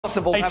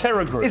possible? A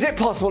terror group. Is it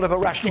possible to have a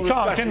rational You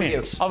can't, discussion can you?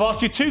 with you? I've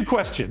asked you two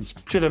questions.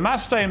 Should Hamas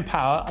stay in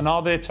power and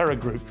are they a terror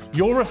group?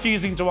 You're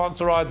refusing to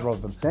answer either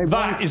of them.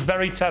 That is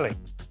very telling.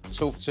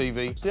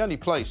 talkTV. It's the only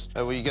place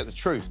where you get the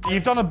truth.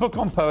 You've done a book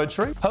on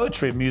poetry.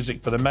 Poetry and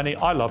music for the many.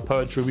 I love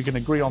poetry. We can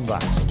agree on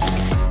that.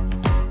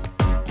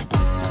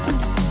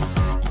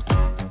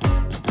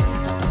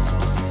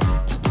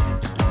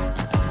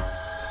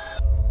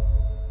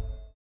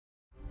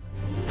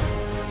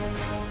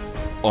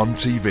 On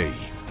TV,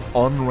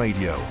 on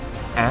radio,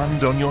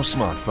 and on your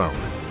smartphone.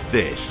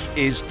 This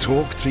is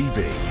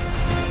talkTV.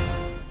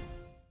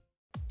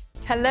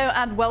 Hello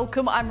and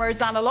welcome. I'm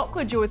Rosanna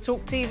Lockwood. You're with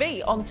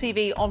talkTV,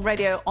 on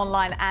radio,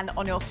 online and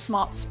on your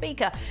smart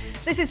speaker.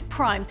 This is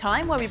Prime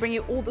Time, where we bring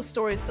you all the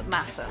stories that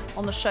matter.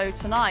 On the show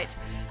tonight,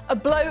 a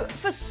blow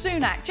for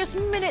Sunak just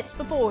minutes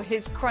before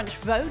his crunch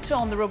vote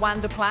on the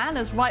Rwanda plan,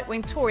 as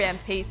right-wing Tory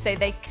MPs say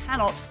they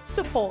cannot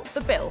support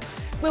the bill.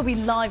 We'll be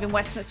live in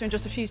Westminster in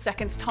just a few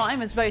seconds'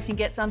 time as voting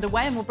gets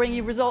underway, and we'll bring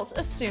you results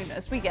as soon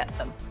as we get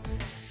them.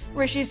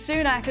 Rishi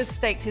Sunak has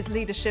staked his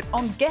leadership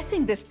on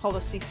getting this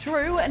policy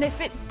through, and if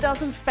it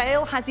doesn't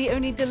fail, has he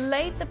only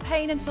delayed the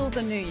pain until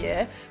the new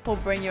year? We'll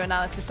bring you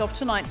analysis of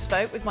tonight's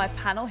vote with my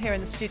panel here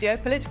in the studio,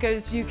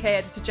 Politico's UK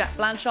editor Jack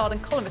Blanchard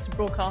and columnist and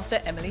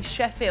broadcaster Emily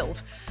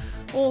Sheffield.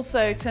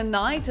 Also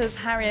tonight, as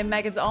Harry and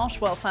Meghan's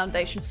Archewell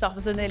Foundation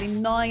suffers a nearly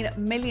 £9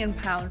 million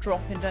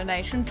drop in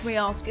donations, we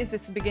ask, is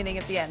this the beginning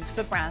of the end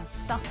for brand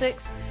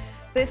Sussex?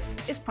 This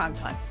is Prime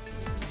Time.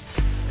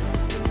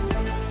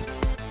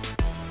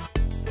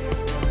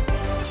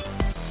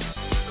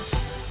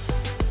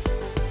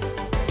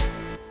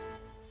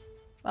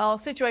 Well,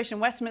 situation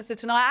in Westminster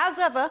tonight, as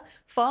ever,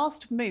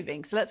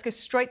 fast-moving. So let's go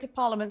straight to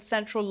Parliament's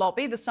central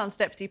lobby. The Sun's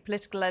deputy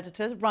political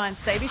editor, Ryan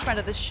Sabey, friend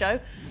of this show,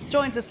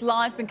 joins us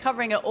live. Been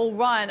covering it all.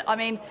 Ryan, I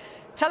mean,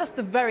 tell us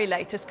the very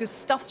latest, because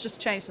stuff's just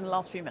changed in the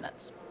last few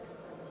minutes.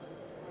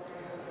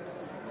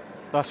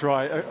 That's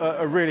right.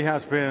 It really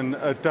has been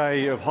a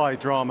day of high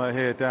drama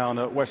here down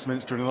at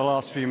Westminster. And in the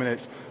last few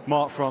minutes,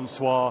 Mark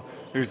Francois,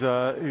 who's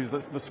the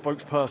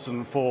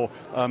spokesperson for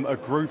a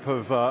group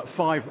of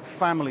 5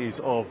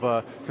 families of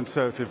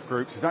Conservative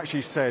groups, has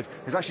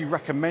actually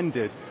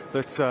recommended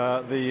that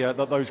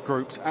that those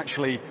groups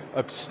actually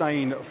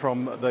abstain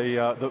from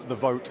the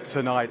vote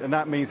tonight, and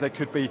that means there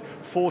could be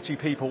 40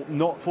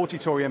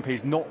 Tory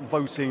MPs not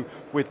voting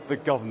with the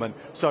government.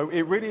 So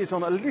it really is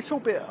on a little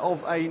bit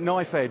of a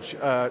knife edge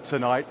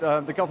tonight.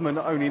 The government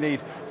only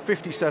need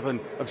 57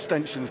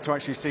 abstentions to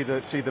actually see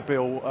the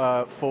bill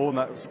fall, and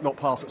that's not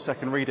passed at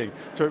second reading.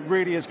 So it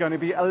really is going to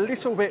be a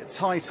little bit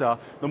tighter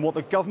than what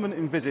the government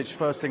envisaged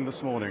first thing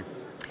this morning.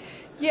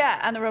 Yeah,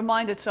 and a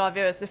reminder to our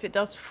viewers, if it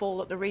does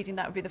fall at the reading,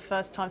 that would be the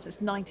first time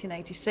since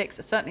 1986.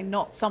 It's certainly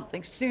not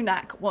something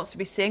Sunak wants to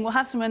be seeing. We'll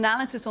have some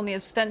analysis on the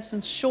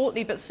abstentions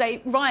shortly, but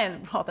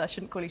Ryan, rather, I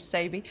shouldn't call you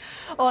Sabey,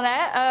 on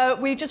air.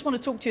 We just want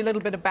to talk to you a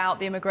little bit about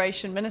the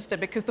Immigration Minister,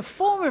 because the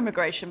former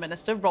Immigration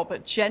Minister,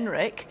 Robert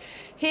Jenrick,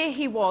 here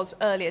he was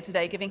earlier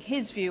today giving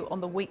his view on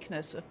the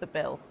weakness of the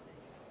bill.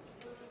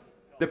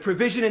 The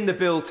provision in the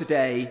bill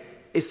today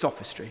is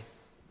sophistry.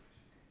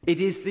 It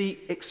is the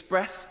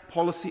express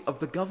policy of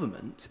the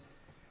government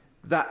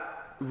that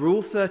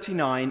Rule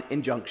 39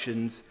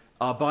 injunctions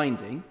are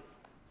binding,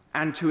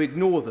 and to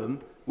ignore them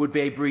would be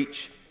a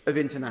breach of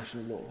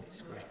international law.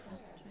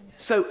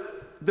 So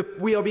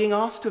we are being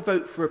asked to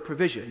vote for a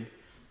provision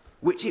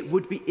which it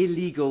would be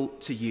illegal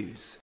to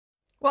use.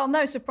 Well,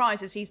 no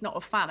surprises he's not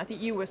a fan. I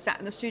think you were sat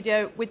in the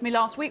studio with me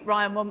last week,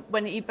 Ryan,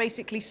 when he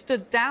basically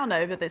stood down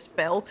over this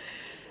bill.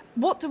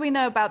 What do we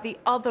know about the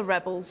other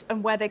rebels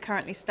and where they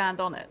currently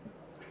stand on it?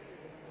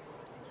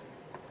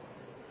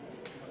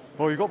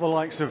 Well, you've got the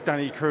likes of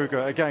Danny Kruger.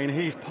 Again,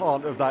 he's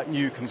part of that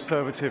new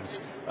Conservatives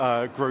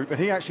group, and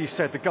he actually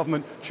said the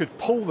government should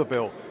pull the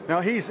bill. Now,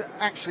 he's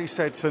actually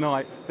said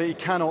tonight that he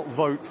cannot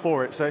vote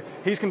for it, so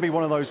he's going to be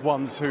one of those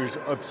ones who's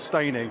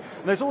abstaining.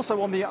 And there's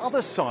also, on the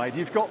other side,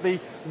 you've got the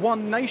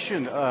One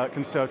Nation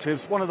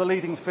Conservatives. One of the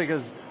leading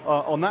figures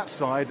on that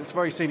side, it's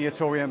very senior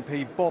Tory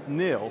MP Bob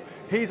Neal.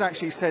 He's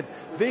actually said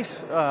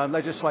this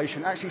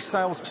legislation actually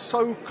sails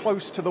so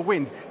close to the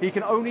wind, he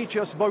can only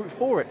just vote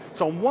for it.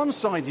 So on one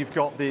side, you've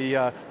got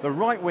the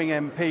right-wing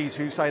MPs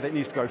who say that it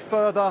needs to go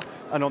further,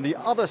 and on the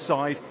other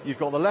side, you've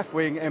got the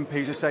left-wing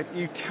MPs who say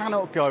you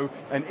cannot go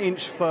an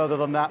inch further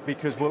than that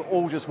because we'll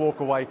all just walk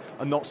away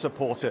and not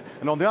support it.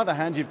 And on the other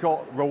hand, you've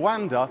got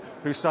Rwanda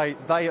who say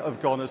they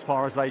have gone as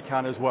far as they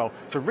can as well.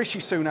 So Rishi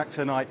Sunak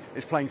tonight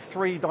is playing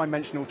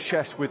three-dimensional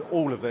chess with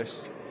all of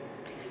this.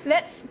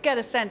 Let's get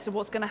a sense of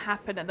what's going to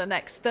happen in the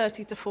next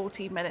 30 to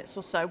 40 minutes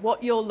or so,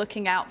 what you're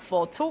looking out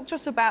for. Talk to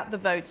us about the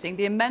voting,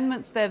 the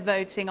amendments they're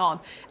voting on,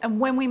 and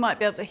when we might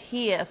be able to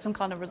hear some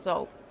kind of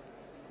result.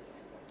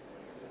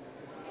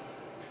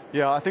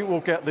 Yeah, I think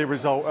we'll get the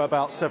result at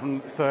about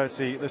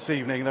 7:30 this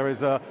evening. There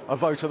is a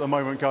vote at the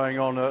moment going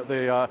on at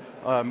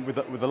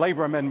with the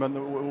Labour amendment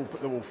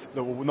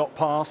that will not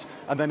pass,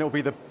 and then it will be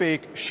the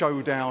big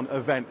showdown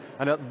event.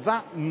 And at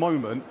that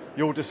moment,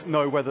 you'll just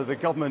know whether the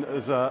government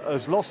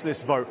has lost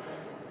this vote.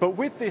 But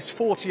with this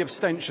 40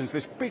 abstentions,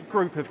 this big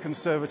group of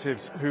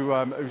Conservatives who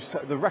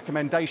the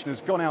recommendation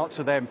has gone out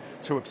to them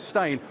to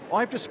abstain,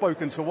 I've just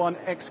spoken to one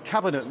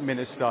ex-cabinet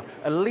minister,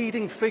 a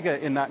leading figure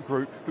in that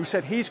group, who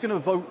said he's going to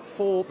vote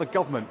for the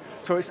government.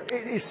 So it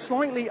is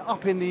slightly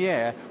up in the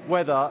air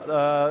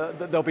whether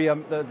there'll be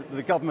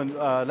the government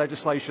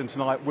legislation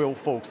tonight will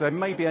fall. Because there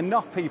may be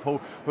enough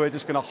people who are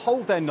just going to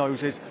hold their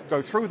noses,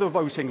 go through the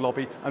voting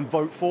lobby and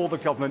vote for the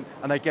government,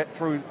 and they get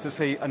through to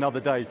see another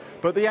day.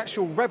 But the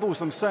actual rebels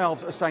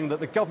themselves are saying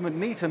that the government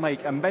need to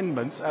make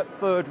amendments at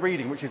third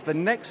reading, which is the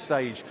next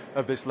stage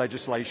of this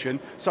legislation.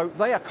 So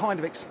they are kind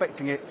of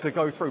expecting it to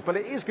go through. But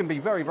it is going to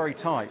be very, very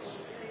tight.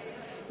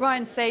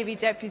 Ryan Savey,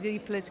 Deputy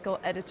Political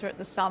Editor at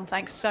The Sun,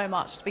 thanks so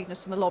much for speaking to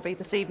us from the lobby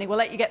this evening. We'll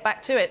let you get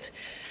back to it.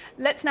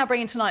 Let's now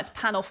bring in tonight's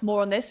panel for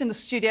more on this. In the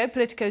studio,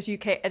 Politico's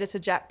UK editor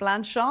Jack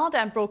Blanchard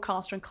and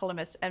broadcaster and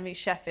columnist Emily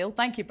Sheffield.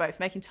 Thank you both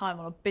for making time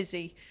on a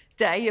busy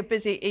day, a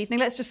busy evening.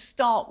 Let's just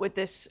start with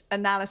this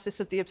analysis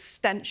of the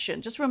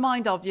abstention. Just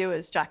remind our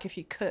viewers, Jack, if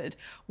you could,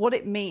 what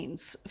it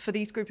means for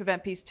these group of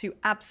MPs to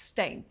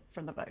abstain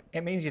from the vote.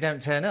 It means you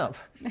don't turn up.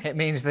 It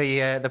means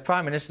the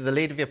Prime Minister, the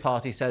leader of your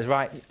party, says,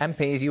 right,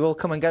 MPs, you all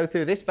come and go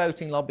through this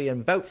voting lobby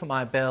and vote for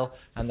my bill,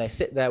 and they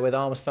sit there with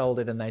arms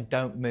folded and they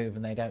don't move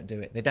and they don't do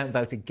it. They don't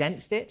vote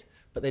against it,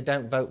 but they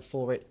don't vote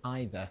for it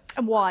either.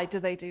 And why do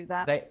they do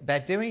that? They're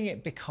doing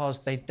it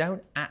because they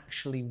don't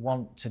actually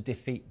want to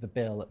defeat the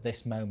bill at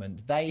this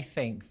moment. They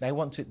think they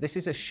want to... This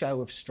is a show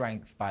of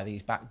strength by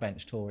these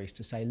backbench Tories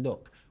to say,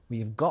 look,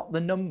 we've got the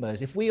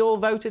numbers. If we all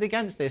voted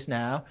against this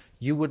now,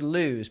 you would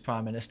lose,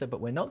 Prime Minister, but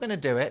we're not going to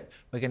do it.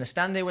 We're going to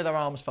stand here with our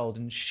arms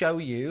folded and show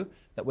you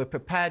that we're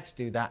prepared to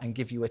do that and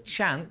give you a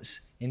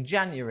chance in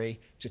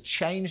January to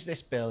change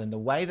this bill in the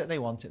way that they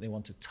want it. They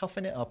want to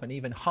toughen it up, and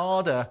even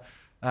harder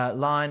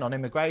line on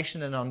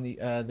immigration and on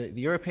the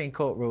European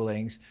Court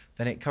rulings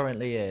than it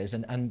currently is,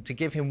 and to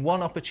give him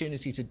one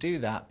opportunity to do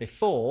that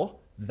before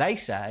they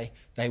say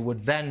they would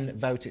then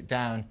vote it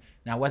down.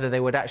 Now, whether they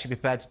would actually be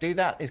prepared to do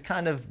that is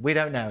kind of, we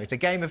don't know. It's a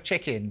game of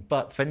chicken,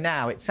 but for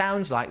now it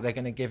sounds like they're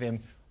going to give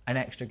him an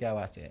extra go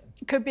at it.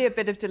 It could be a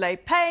bit of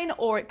delayed pain,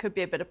 or it could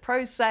be a bit of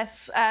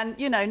process, and,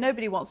 you know,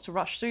 nobody wants to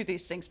rush through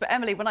these things. But,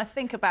 Emily, when I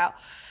think about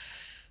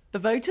the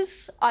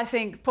voters, I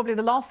think probably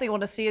the last thing I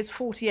want to see is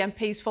 40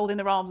 MPs folding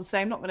their arms and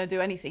saying, I'm not going to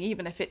do anything,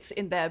 even if it's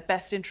in their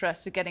best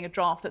interest of getting a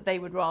draft that they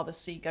would rather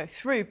see go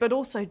through, but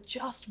also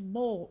just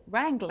more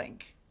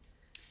wrangling.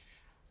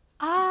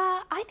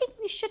 I think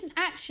we shouldn't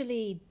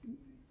actually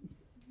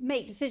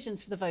make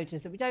decisions for the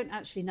voters that we don't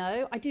actually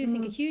know. I do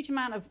think a huge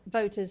amount of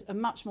voters are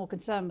much more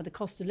concerned with the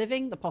cost of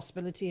living, the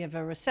possibility of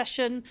a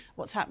recession,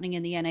 what's happening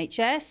in the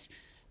NHS.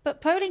 But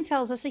polling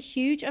tells us a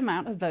huge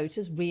amount of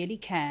voters really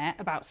care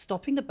about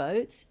stopping the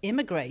boats,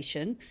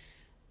 immigration.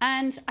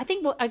 And I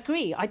think we'll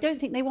agree, I don't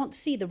think they want to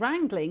see the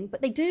wrangling,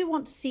 but they do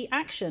want to see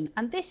action.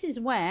 And this is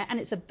where, and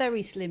it's a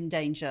very slim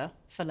danger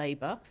for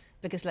Labour,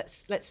 because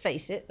let's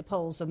face it, the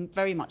polls are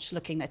very much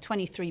looking, they're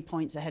 23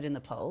 points ahead in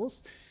the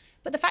polls.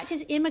 But the fact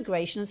is,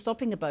 immigration and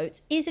stopping the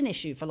boats is an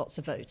issue for lots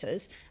of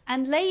voters.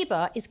 And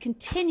Labour is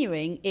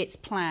continuing its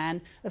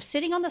plan of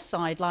sitting on the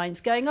sidelines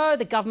going, oh,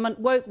 the government,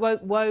 woke, woke,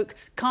 woke,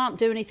 can't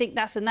do anything,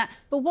 that's and that.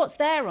 But what's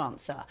their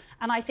answer?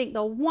 And I think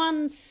the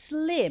one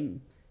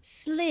slim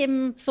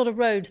sort of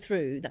road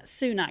through that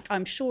Sunak,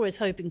 I'm sure, is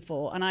hoping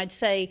for, and I'd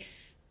say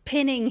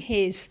pinning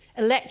his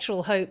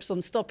electoral hopes on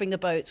stopping the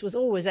boats was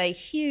always a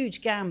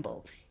huge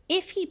gamble.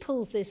 If he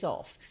pulls this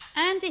off,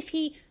 and if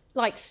he,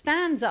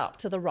 stands up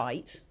to the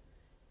right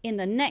in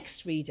the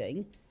next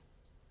reading,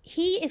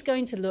 he is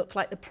going to look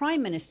like the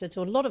Prime Minister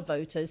to a lot of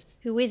voters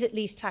who is at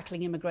least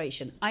tackling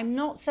immigration. I'm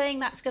not saying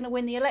that's going to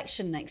win the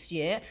election next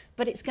year,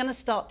 but it's going to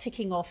start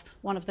ticking off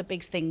one of the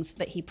big things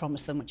that he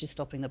promised them, which is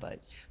stopping the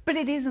boats. But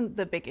it isn't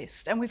the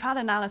biggest. And we've had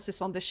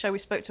analysis on this show. We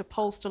spoke to a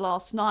pollster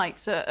last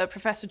night,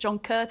 Professor John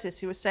Curtis,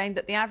 who was saying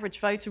that the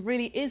average voter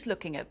really is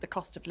looking at the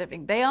cost of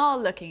living. They are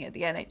looking at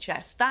the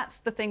NHS. That's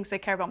the things they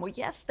care about. Well,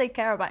 yes, they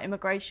care about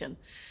immigration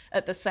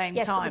at the same time.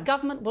 Yes, but the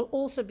government will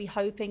also be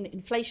hoping that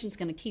inflation's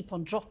going to keep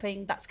on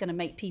dropping. That's going to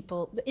make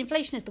people...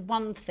 Inflation is the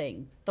one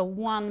thing, the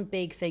one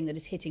big thing that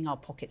is hitting our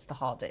pockets the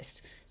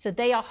hardest. So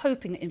they are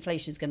hoping that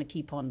inflation is going to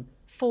keep on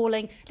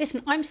falling.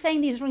 Listen, I'm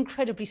saying these are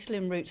incredibly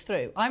slim routes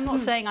through. I'm not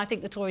saying I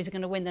think the Tories are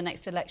going to win the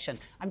next election.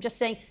 I'm just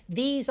saying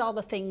these are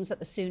the things that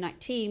the Sunak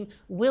team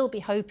will be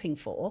hoping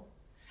for.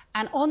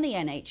 And on the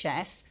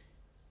NHS,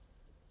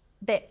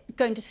 they're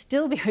going to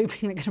still be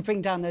hoping they're going to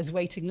bring down those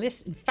waiting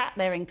lists. In fact,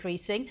 they're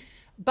increasing.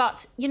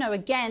 But, you know,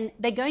 again,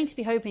 they're going to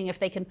be hoping if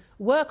they can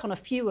work on a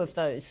few of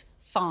those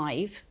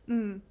 5.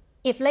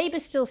 If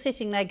Labour's still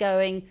sitting there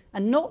going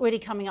and not really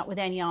coming up with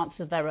any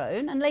answers of their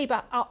own, and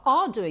Labour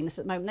are doing this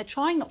at the moment, they're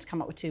trying not to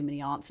come up with too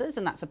many answers,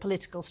 and that's a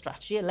political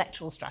strategy,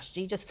 electoral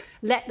strategy. Just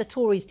let the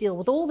Tories deal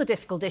with all the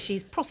difficult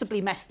issues,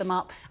 possibly mess them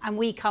up, and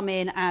we come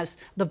in as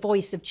the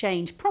voice of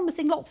change,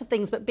 promising lots of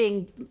things, but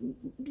being,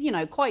 you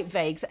know, quite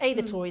vague. So A,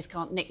 the Tories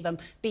can't nick them,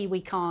 B,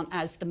 we can't,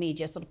 as the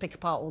media, sort of pick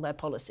apart all their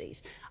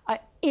policies.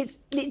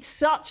 it's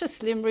such a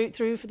slim route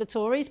through for the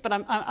Tories, but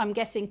I'm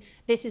guessing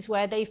this is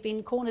where they've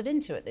been cornered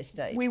into at this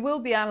stage. We will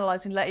be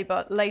analysing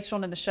Labour later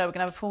on in the show. We're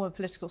going to have a former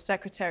political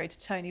secretary to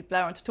Tony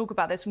Blair on to talk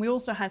about this. And we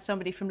also had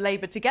somebody from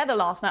Labour together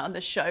last night on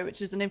this show,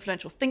 which is an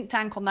influential think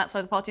tank on that side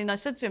of the party. And I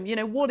said to him, you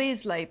know, what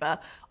is Labour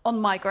on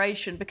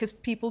migration? Because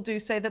people do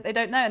say that they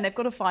don't know, and they've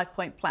got a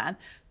 5-point plan.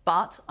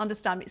 But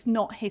understand it's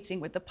not hitting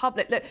with the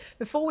public. Look,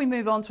 before we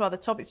move on to other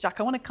topics, Jack,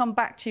 I want to come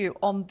back to you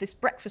on this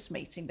breakfast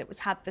meeting that was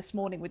had this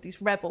morning with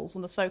these rebels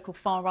on the so-called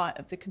far right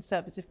of the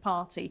Conservative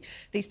Party.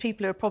 These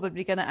people who are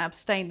probably going to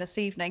abstain this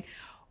evening.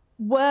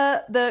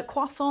 Were the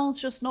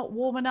croissants just not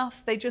warm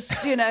enough? They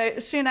just, you know,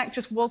 Sunak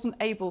just wasn't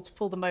able to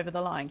pull them over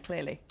the line,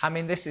 clearly. I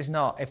mean, this is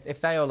not,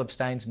 if they all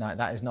abstain tonight,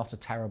 that is not a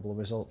terrible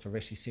result for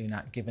Rishi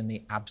Sunak, given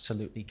the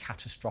absolutely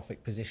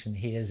catastrophic position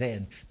he is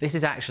in. This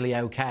is actually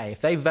OK.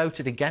 If they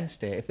voted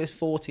against it, if there's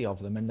 40 of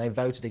them and they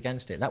voted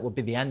against it, that would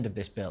be the end of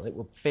this bill. It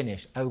would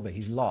finish, over,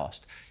 he's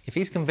lost. If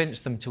he's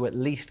convinced them to at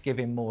least give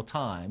him more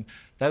time,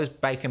 those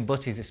bacon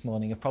butties this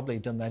morning have probably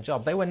done their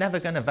job. They were never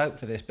going to vote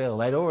for this bill.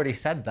 They'd already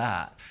said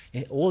that.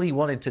 All he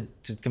wanted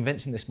to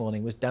convince them this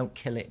morning was don't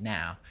kill it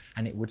now.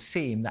 And it would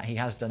seem that he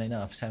has done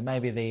enough. So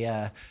maybe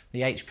the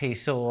HP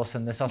sauce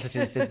and the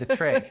sausages did the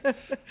trick.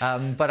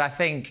 But I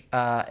think,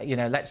 you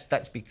know,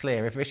 let's be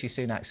clear. If Rishi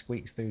Sunak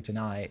squeaks through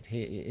tonight,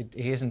 he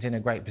isn't in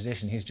a great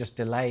position. He's just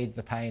delayed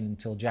the pain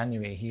until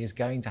January. He is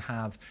going to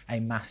have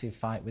a massive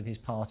fight with his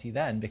party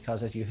then,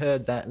 because as you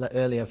heard that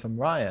earlier from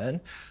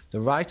Ryan,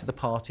 the right of the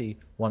party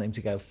want him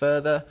to go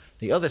further.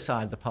 The other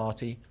side of the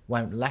party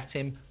won't let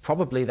him.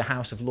 Probably the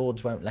House of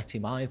Lords won't let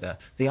him either.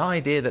 The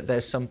idea that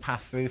there's some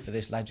path through for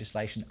this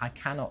legislation, I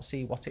cannot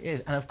see what it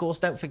is. And of course,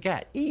 don't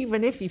forget,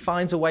 even if he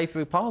finds a way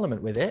through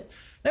Parliament with it,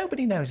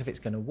 nobody knows if it's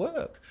going to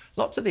work.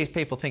 Lots of these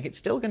people think it's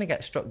still going to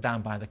get struck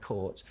down by the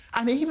courts.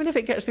 And even if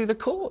it gets through the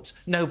courts,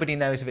 nobody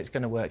knows if it's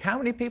going to work. How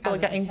many people are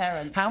getting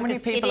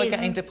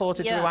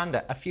deported to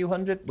Rwanda? A few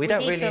hundred? We don't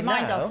really know. We need to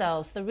remind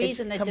ourselves the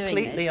reason they're doing this.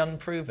 It's completely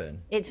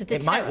unproven. It's a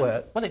deterrent. It might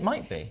work. Well, it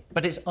might be,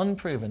 but it's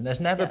unproven. There's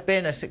never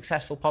been a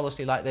successful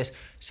policy like this.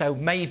 So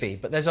maybe,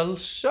 but there's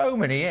so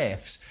many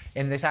ifs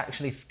in this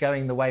actually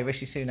going the way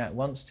Rishi Sunak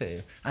wants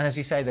to. And as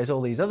you say, there's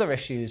all these other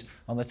issues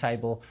on the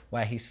table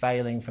where he's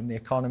failing, from the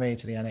economy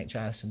to the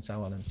NHS and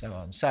so on and so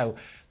on. So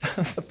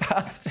the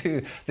path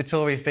to the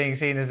Tories being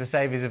seen as the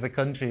saviours of the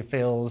country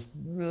feels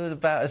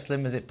about as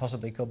slim as it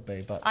possibly could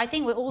be. But I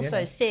think we're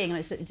also seeing, and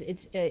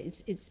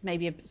it's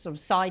maybe a sort of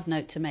side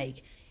note to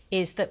make,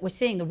 is that we're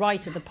seeing the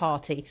right of the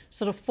party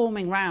sort of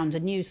forming round a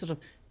new sort of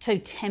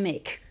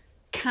totemic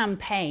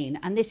campaign,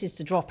 and this is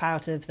to drop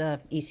out of the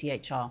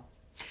ECHR.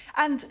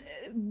 And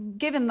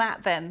given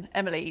that then,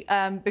 Emily,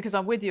 because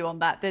I'm with you on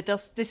that,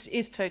 this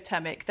is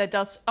totemic.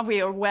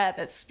 We are aware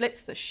there's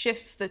splits, there's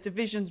shifts, there's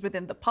divisions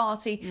within the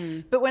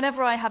party. But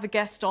whenever I have a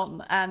guest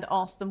on and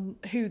ask them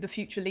who the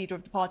future leader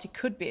of the party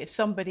could be, if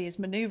somebody is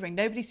manoeuvring,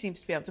 nobody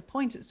seems to be able to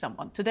point at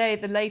someone. Today,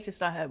 the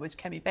latest I heard was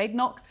Kemi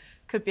Badenoch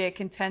could be a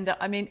contender.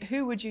 I mean,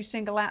 who would you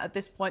single out at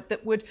this point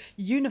that would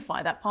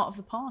unify that part of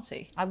the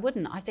party? I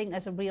wouldn't. I think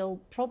there's a real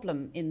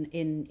problem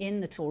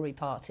in the Tory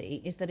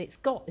party, is that it's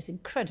got this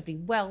incredibly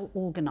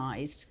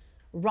well-organised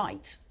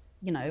right.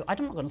 You know,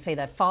 I'm not going to say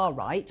they're far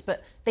right,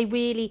 but they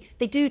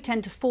do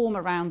tend to form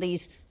around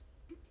these,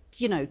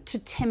 you know,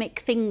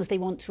 totemic things they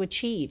want to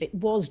achieve. It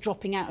was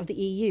dropping out of the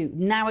EU.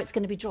 Now it's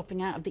going to be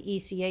dropping out of the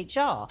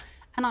ECHR.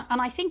 And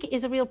I think it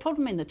is a real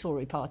problem in the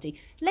Tory party.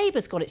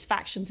 Labour's got its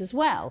factions as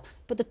well,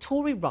 but the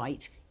Tory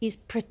right is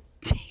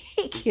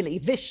particularly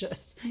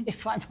vicious,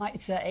 if I might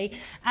say.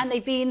 And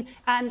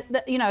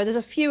you know, there's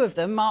a few of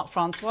them, Mark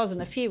Francois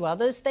and a few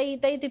others.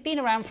 They've been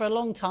around for a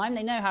long time.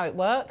 They know how it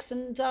works,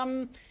 and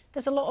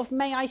there's a lot of,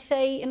 may I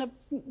say, in a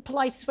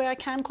politest way I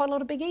can, quite a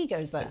lot of big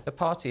egos there. The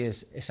party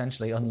is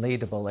essentially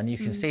unleadable, and you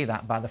can see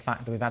that by the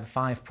fact that we've had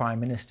 5 prime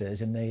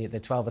ministers in the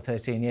 12 or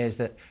 13 years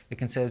that the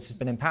Conservatives have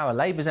been in power.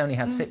 Labour's only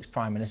had 6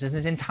 prime ministers in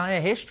its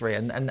entire history,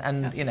 and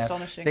you know,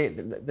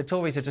 the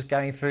Tories are just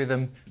going through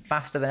them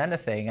faster than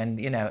anything. And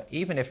you know,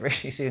 even if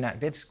Rishi Sunak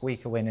did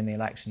squeak a win in the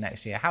election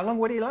next year, how long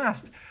would he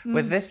last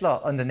with this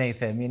lot underneath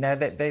him? You know,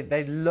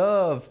 they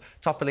love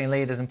toppling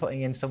leaders and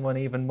putting in someone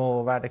even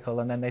more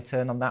radical, and then they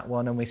turn on that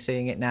one, and we're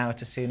seeing it now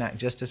to Sunak,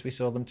 just as we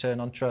saw them turn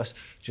on Truss,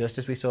 just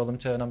as we saw them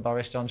turn on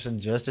Boris Johnson,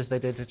 just as they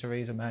did to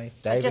Theresa May,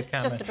 David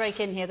Cameron. Just to break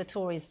in here, the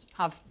Tories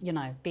have, you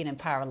know, been in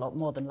power a lot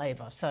more than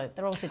Labour, so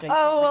they're also doing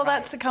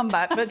that's a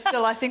comeback, but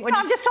still, I think when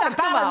I'm just trying to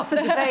balance the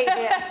debate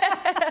here.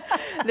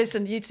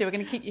 Listen, you two, we're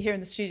going to keep you here in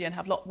the studio and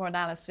have a lot more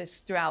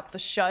analysis throughout the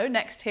show,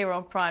 next here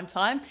on Prime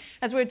Time.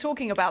 As we were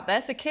talking about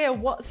there, Sir Keir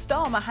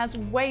Starmer has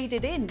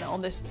waded in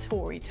on this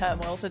Tory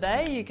turmoil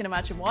today. You can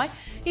imagine why.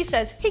 He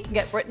says he can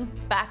get Britain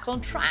back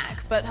on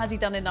track, but has he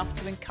done enough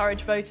to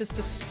encourage voters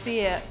to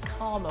steer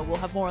calmer? We'll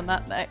have more on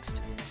that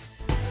next.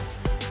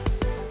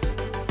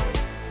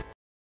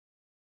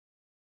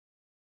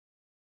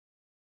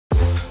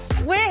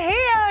 We're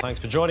here. Thanks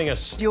for joining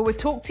us. You're with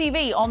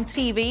talkTV,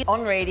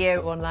 on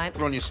radio, online.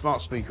 We're on your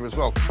smart speaker as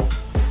well.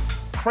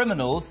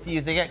 criminals to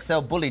using XL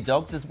bully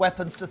dogs as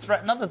weapons to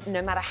threaten others.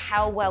 No matter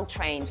how well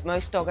trained,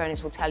 most dog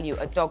owners will tell you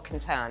a dog can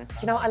turn. Do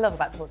you know what I love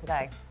about Talk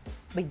Today?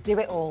 We do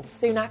it all.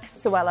 Sunak,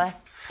 Suella,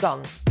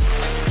 scones.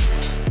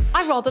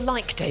 I rather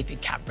like David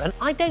Cameron.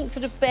 I don't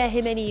sort of bear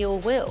him any ill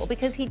will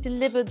because he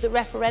delivered the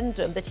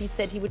referendum that he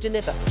said he would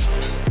deliver.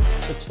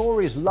 The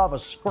Tories love a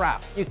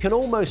scrap. You can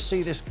almost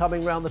see this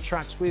coming round the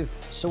tracks with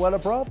Suella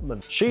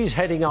Braverman. She's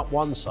heading up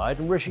one side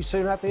and Rishi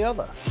Sunak the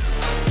other.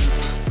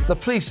 The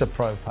police are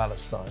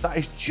pro-Palestine. That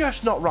is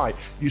just not right.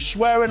 You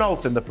swear an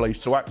oath in the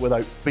police to act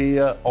without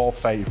fear or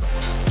favour.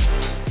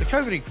 The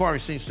COVID inquiry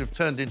seems to have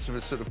turned into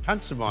a sort of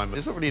pantomime.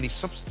 There's not really any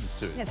substance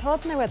to it. It's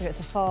hard to know whether it's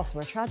a farce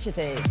or a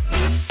tragedy.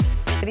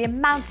 The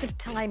amount of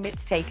time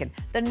it's taken,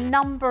 the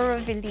number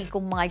of illegal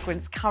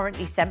migrants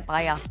currently sent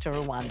by us to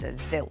Rwanda,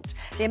 zilch.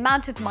 The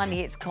amount of money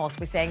it's cost,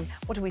 we're saying,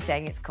 what are we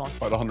saying it's cost?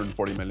 About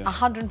 140 million.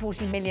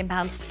 140 million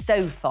pounds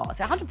so far.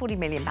 So 140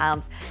 million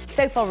pounds,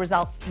 so far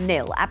result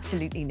nil,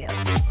 absolutely nil.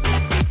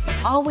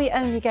 Are we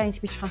only going to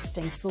be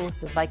trusting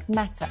sources like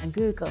Meta and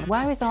Google?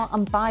 Where is our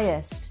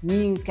unbiased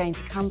news going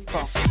to come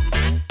from?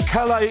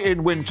 Calais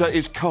in winter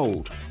is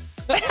cold.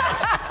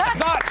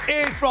 That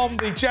is from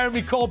the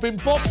Jeremy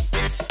Corbyn book.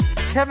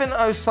 Kevin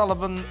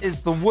O'Sullivan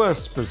is the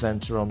worst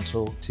presenter on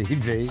Talk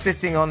TV,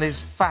 sitting on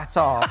his fat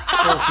arse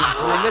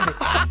talking for a living.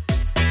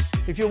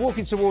 If you're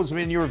walking towards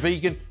me and you're a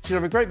vegan, you should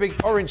have a great big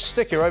orange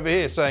sticker over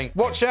here saying,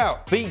 "Watch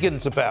out,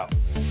 vegan's about."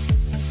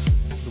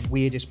 The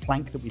weirdest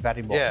plank that we've had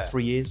in,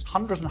 3 years?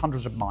 Hundreds and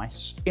hundreds of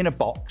mice in a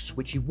box,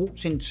 which he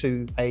walks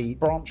into a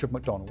branch of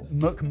McDonald's.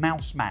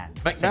 McMouse Man.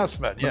 McMouse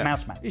Man, yeah.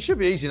 McMouse Man. He should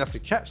be easy enough to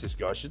catch, this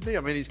guy, shouldn't he? I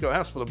mean, he's got a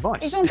house full of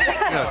mice.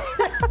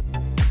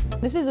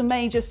 This is a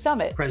major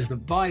summit.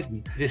 President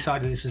Biden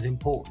decided this was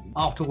important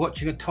after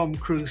watching a Tom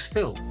Cruise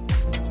film.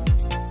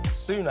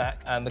 Sunak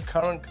and the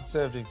current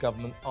Conservative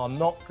government are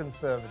not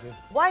conservative.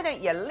 Why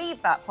don't you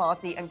leave that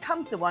party and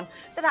come to one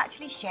that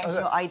actually shares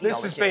your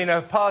ideology? This has been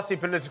a party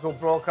political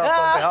broadcast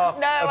on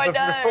behalf of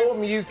the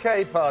Reform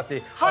UK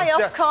Party. Hi,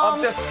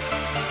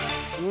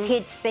 Ofcom.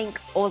 Kids think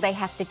all they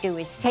have to do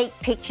is take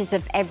pictures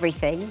of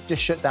everything.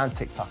 Just shut down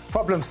TikTok.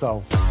 Problem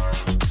solved.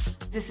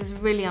 This is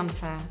really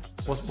unfair.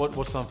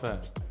 What's unfair?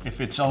 If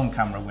it's on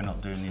camera, we're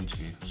not doing the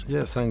interview.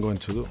 Yes, I'm going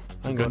to do.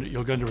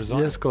 You're going to resign?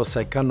 Yes, because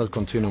I cannot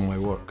continue my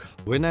work.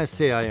 When I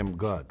say I am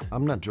God,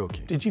 I'm not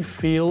joking. Did you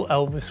feel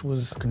Elvis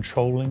was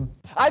controlling?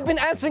 I've been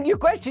answering your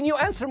question, you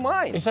answer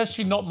mine. It's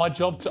actually not my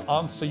job to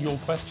answer your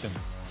questions.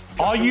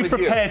 Are you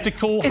prepared to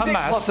call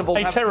Hamas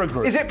a terror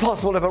group? Is it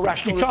possible to have a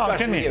rational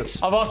discussion? You can't,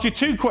 can you? I've asked you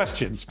two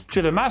questions.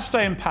 Should Hamas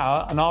stay in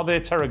power and are they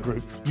a terror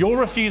group? You're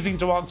refusing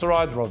to answer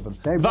either of them.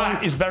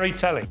 That is very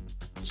telling.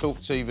 Talk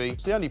TV.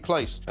 It's the only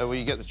place where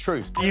you get the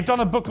truth. You've done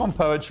a book on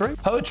poetry.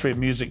 Poetry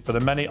and music for the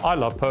many. I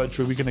love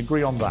poetry. We can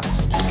agree on that.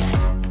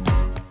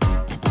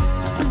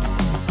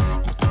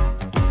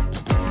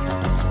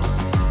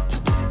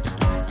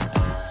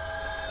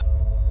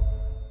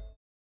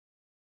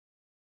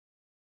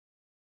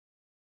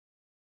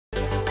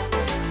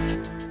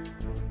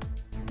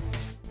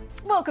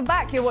 Welcome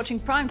back. You're watching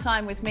Prime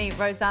Time with me,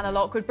 Rosanna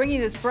Lockwood, bringing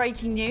you this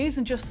breaking news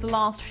in just the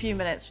last few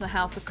minutes from the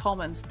House of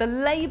Commons. The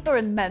Labour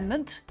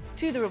amendment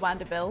to the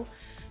Rwanda bill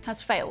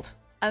has failed.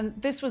 And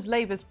this was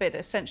Labour's bid,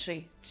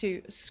 essentially,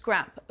 to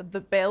scrap the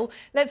bill.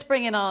 Let's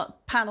bring in our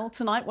panel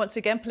tonight. Once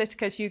again,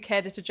 Politico's UK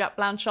editor Jack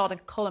Blanchard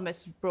and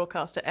columnist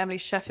broadcaster Emily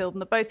Sheffield.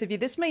 And the both of you,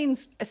 this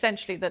means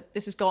essentially that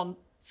this has gone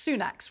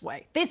Sunak's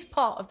way. This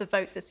part of the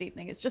vote this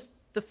evening is just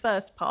the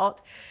first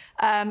part.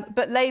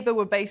 But Labour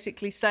were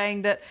basically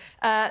saying that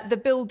the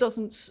bill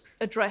doesn't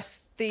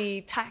address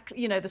the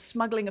the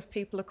smuggling of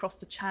people across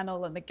the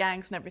channel and the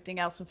gangs and everything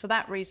else. And for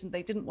that reason,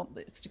 they didn't want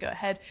this to go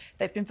ahead.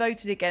 They've been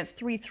voted against,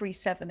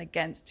 337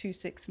 against,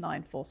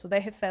 2694. So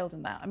they have failed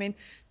in that. I mean,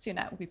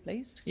 Sunak will be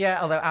pleased. Yeah,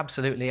 although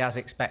absolutely, as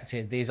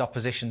expected, these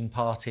opposition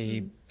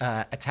party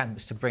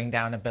attempts to bring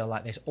down a bill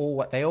like this,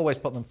 they always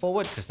put them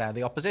forward because they're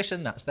the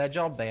opposition. That's their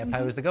job. They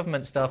oppose the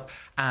government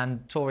stuff.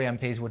 And Tory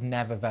MPs would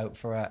never vote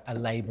for a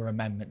Labour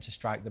amendment to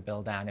strike the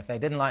bill down. If they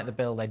didn't like the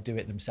bill, they'd do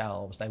it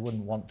themselves. They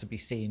wouldn't want to be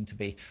seen to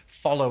be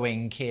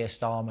following Keir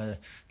Starmer,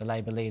 the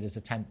Labour leader's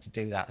attempt to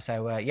do that.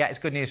 So, yeah, it's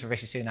good news for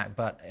Rishi Sunak,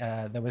 but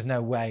there was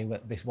no way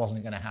that this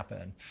wasn't going to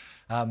happen.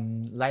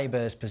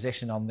 Labour's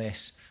position on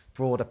this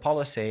broader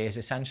policy is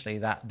essentially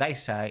that they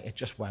say it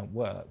just won't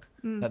work.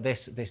 That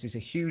this is a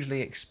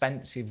hugely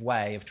expensive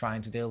way of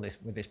trying to deal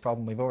with this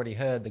problem. We've already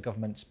heard the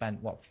government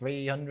spent, what,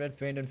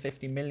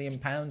 350 million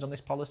pounds on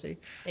this policy?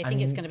 They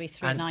think it's going to be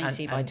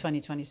 390 by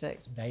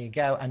 2026. There you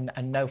go.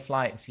 And no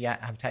flights yet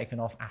have taken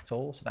off at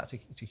all. So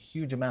it's a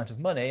huge amount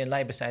of money. And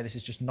Labour say this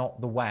is just not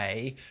the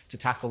way to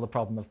tackle the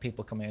problem of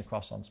people coming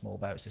across on small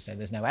boats. They say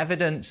there's no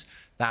evidence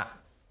that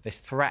this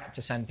threat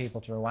to send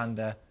people to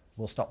Rwanda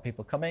we'll stop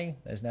people coming.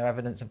 There's no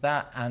evidence of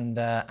that. And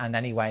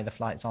anyway, the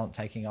flights aren't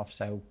taking off,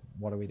 so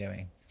what are we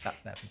doing?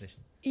 That's their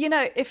position. You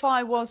know, if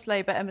I was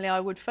Labour, Emily, I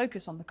would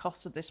focus on the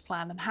costs of this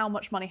plan and how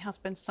much money has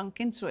been sunk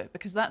into it,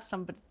 because that's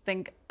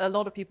something a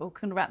lot of people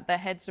can wrap their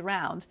heads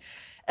around.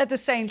 At the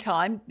same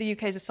time, the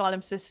UK's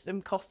asylum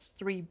system costs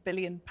 £3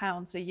 billion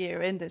a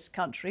year in this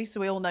country,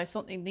 so we all know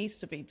something needs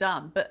to be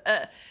done.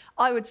 But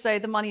I would say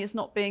the money is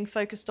not being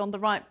focused on the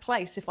right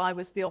place if I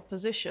was the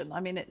opposition. I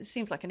mean, it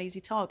seems like an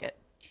easy target.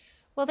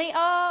 Well, they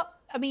are.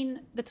 I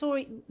mean, the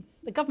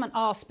government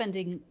are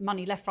spending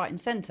money left, right and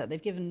centre.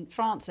 They've given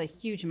France a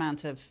huge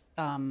amount of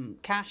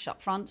cash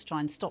up front to try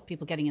and stop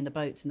people getting in the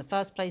boats in the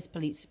first place,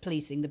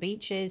 policing the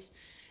beaches.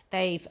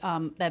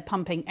 They're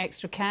pumping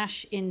extra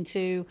cash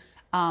into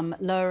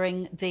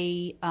lowering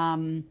the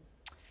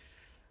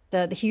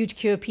huge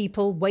queue of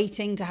people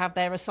waiting to have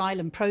their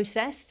asylum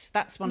processed.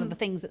 That's one of the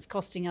things that's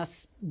costing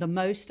us the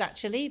most,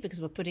 actually, because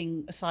we're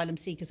putting asylum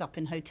seekers up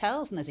in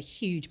hotels and there's a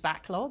huge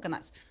backlog, and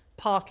that's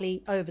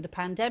partly over the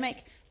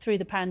pandemic, through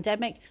the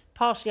pandemic,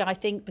 partially, I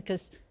think,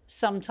 because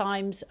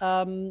sometimes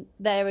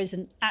there is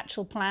an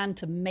actual plan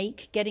to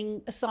make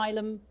getting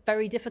asylum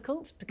very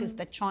difficult because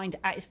they're trying to,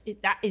 is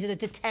it a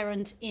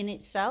deterrent in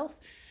itself?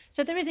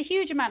 So there is a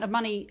huge amount of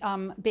money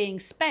being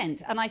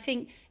spent. And I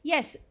think,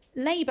 yes,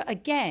 Labour,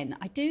 again,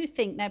 I do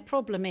think their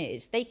problem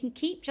is they can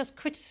keep just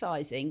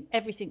criticising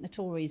everything the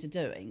Tories are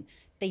doing.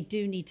 They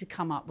do need to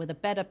come up with a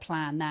better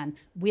plan than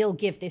we'll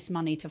give this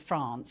money to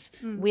France,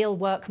 we'll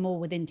work more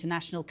with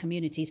international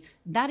communities.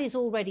 That is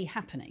already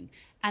happening.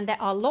 And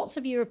there are lots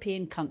of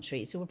European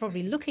countries who are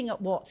probably looking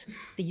at what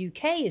the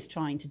UK is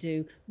trying to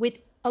do with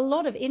a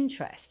lot of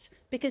interest,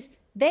 because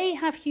they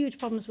have huge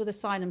problems with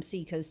asylum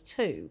seekers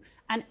too.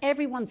 And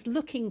everyone's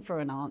looking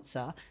for an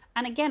answer.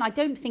 And again, I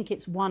don't think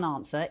it's one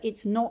answer.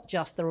 It's not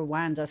just the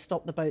Rwanda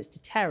stop the boats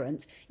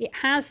deterrent. It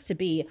has to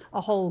be a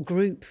whole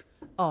group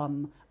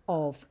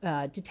of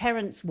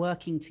deterrents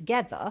working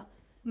together.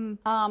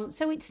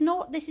 So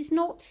this is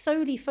not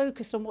solely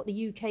focused on what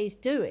the UK is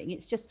doing.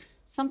 It's just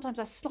sometimes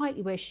I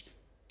slightly wish,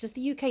 does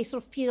the UK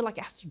sort of feel like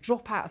it has to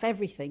drop out of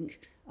everything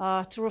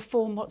to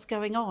reform what's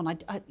going on?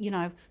 I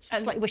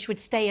slightly wish we'd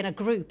stay in a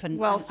group and,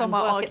 some and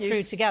might work argue it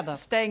through together.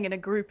 Staying in a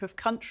group of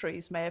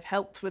countries may have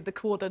helped with the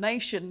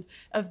coordination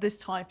of this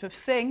type of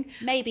thing.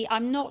 Maybe.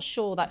 I'm not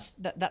sure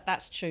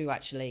that's true.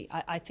 Actually,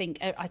 I think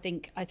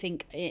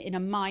in a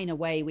minor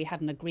way we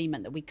had an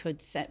agreement that we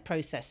could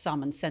process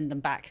some and send them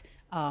back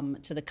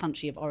to the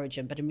country of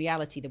origin, but in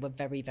reality there were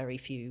very, very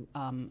few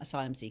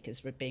asylum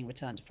seekers being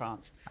returned to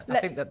France.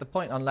 I think that the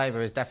point on Labour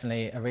is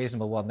definitely a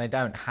reasonable one. They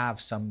don't have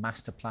some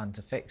master plan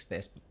to fix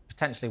this.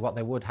 Potentially what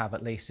they would have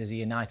at least is a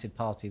united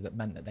party that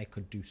meant that they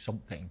could do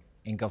something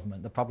in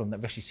government. The problem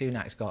that Rishi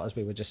Sunak's got, as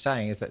we were just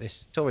saying, is that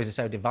the Tories are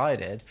so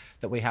divided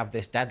that we have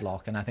this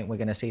deadlock, and I think we're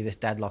going to see this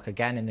deadlock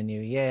again in the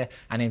new year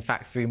and in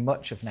fact through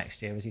much of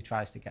next year as he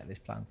tries to get this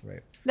plan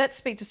through. Let's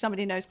speak to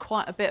somebody who knows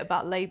quite a bit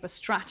about Labour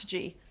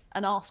strategy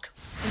and ask,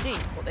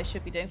 indeed, what they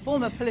should be doing.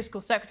 Former political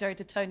secretary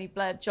to Tony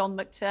Blair, John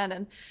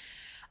McTernan.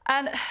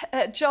 And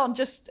John,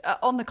 just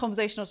on the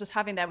conversation I was just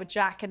having there with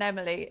Jack and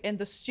Emily in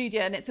the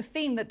studio, and it's a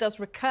theme that does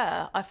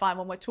recur, I find,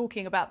 when we're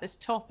talking about this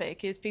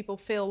topic, is people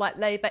feel like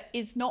Labour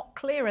is not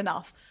clear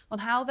enough on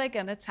how they're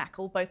going to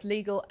tackle both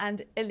legal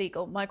and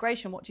illegal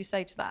migration. What do you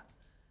say to that?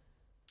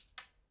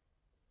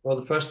 Well,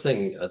 the first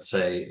thing I'd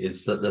say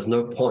is that there's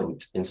no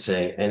point in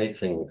saying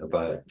anything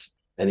about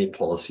any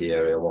policy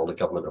area while the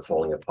government are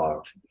falling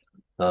apart.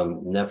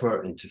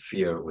 Never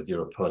interfere with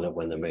your opponent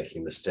when they're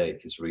making a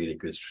mistake is really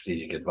good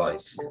strategic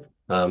advice.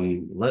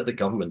 Let the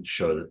government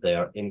show that they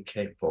are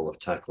incapable of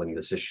tackling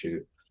this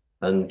issue.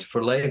 And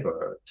for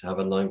Labour to have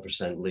a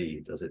 9%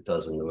 lead, as it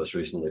does in the most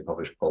recently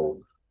published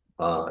poll,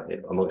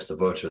 amongst the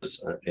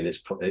voters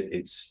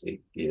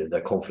in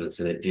their confidence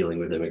in it dealing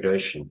with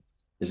immigration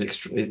is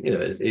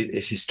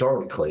it's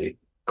historically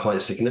quite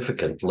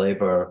significant.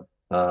 Labour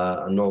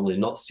are normally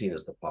not seen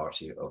as the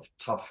party of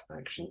tough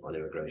action on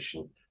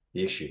immigration.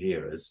 The issue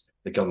here is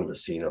the government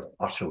is seen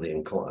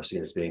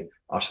as being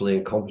utterly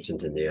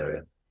incompetent in the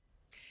area.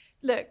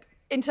 Look,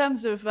 in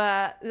terms of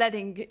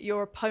letting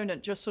your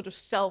opponent just sort of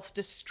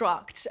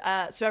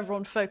self-destruct, so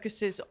everyone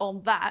focuses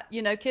on that,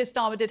 you know, Keir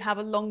Starmer did have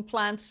a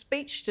long-planned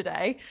speech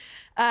today,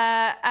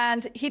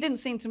 and he didn't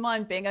seem to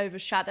mind being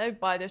overshadowed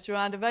by this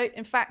Rwanda vote,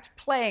 in fact,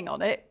 playing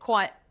on it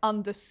quite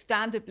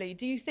understandably.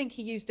 Do you think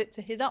he used it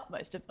to his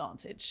utmost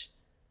advantage?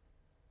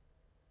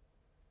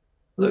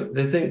 Look,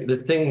 the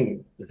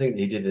thing that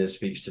he did in his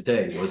speech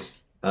today was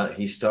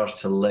he started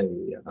to lay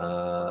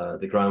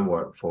the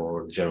groundwork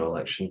for the general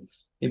election.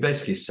 He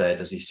basically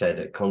said, as he said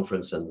at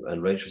conference,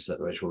 and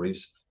Rachel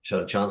Reeves, she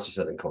had a chance to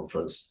say in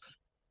conference,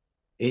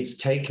 it's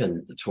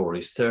taken the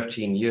Tories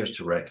 13 years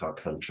to wreck our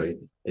country.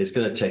 It's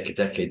going to take a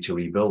decade to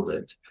rebuild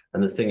it.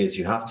 And the thing is,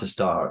 you have to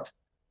start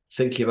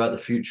thinking about the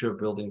future,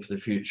 building for the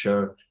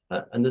future.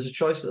 And there's a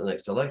choice at the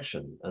next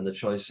election. And the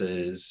choice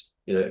is,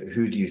 you know,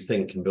 who do you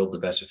think can build the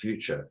better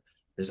future?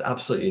 There's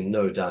absolutely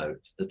no doubt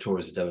the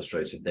Tories have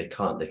demonstrated they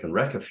can't. They can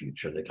wreck a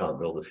future, they can't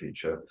build a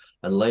future.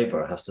 And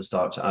Labour has to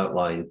start to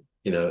outline,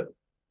 you know,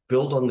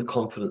 build on the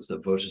confidence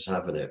that voters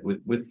have in it.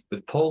 With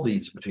poll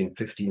leads between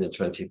 15 and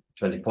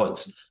 20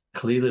 points,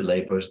 clearly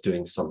Labour is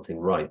doing something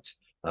right,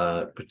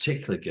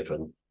 particularly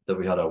given that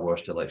we had our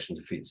worst election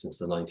defeat since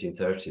the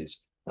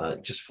 1930s,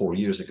 just 4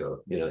 years ago.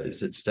 You know, it's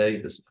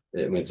today.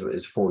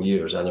 It's 4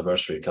 years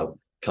anniversary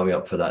coming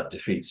up for that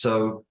defeat.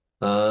 So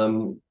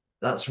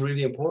that's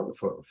really important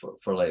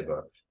for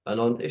Labour. And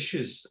on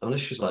issues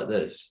like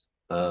this,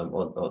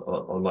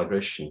 on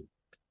migration,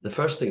 the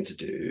first thing to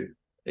do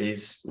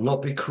is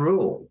not be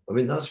cruel. I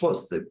mean, that's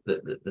what's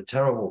the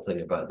terrible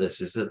thing about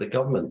this, is that the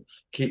government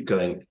keep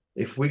going,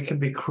 if we can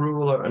be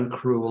crueler and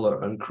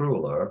crueler and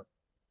crueler,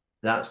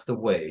 that's the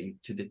way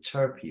to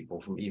deter people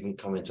from even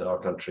coming to our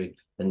country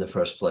in the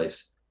first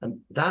place. And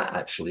that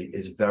actually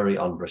is very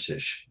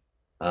un-British.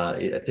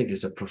 I think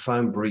it's a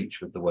profound breach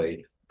with the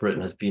way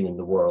Britain has been in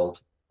the world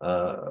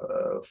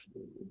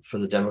for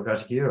the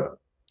democratic era.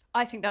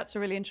 I think that's a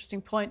really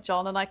interesting point,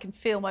 John, and I can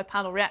feel my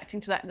panel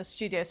reacting to that in the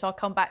studio, so I'll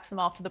come back to them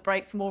after the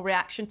break for more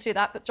reaction to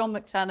that. But John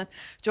McTernan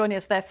joining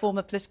us there,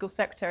 former political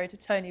secretary to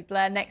Tony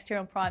Blair. Next here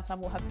on Primetime,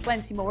 we'll have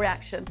plenty more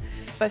reaction,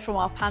 both from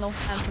our panel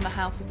and from the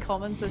House of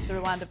Commons as the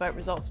Rwanda vote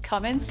results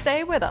come in.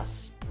 Stay with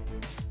us.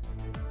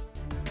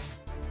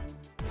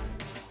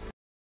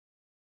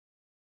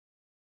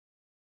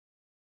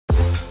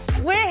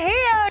 We're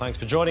here. Thanks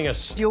for joining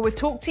us. You're with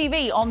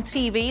talkTV, on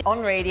TV,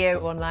 on radio,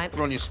 online.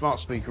 We're on your smart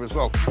speaker as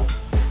well.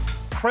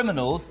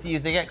 Criminals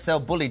using XL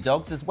bully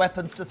dogs as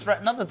weapons to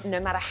threaten others. No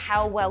matter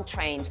how well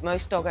trained,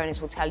 most dog owners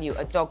will tell you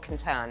a dog can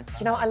turn. Do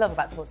you know what I love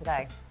about Talk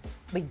Today?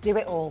 We do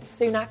it all.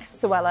 Sunak,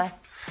 Suella,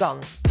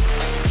 scones.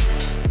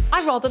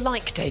 I rather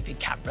like David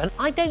Cameron.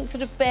 I don't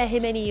sort of bear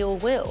him any ill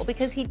will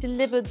because he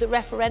delivered the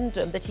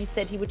referendum that he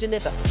said he would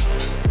deliver.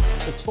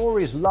 The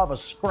Tories love a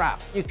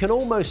scrap. You can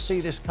almost see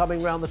this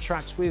coming round the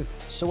tracks with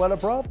Suella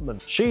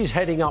Braverman. She's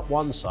heading up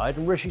one side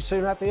and Rishi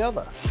Sunak the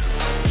other.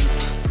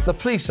 The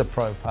police are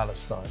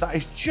pro-Palestine. That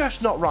is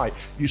just not right.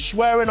 You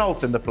swear an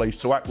oath in the police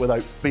to act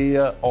without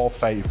fear or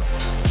favour.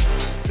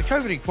 The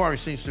COVID inquiry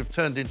seems to have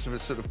turned into a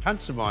sort of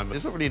pantomime.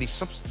 There's not really any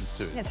substance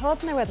to it. It's hard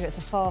to know whether it's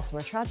a farce or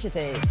a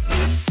tragedy.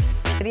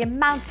 The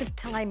amount of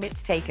time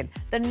it's taken,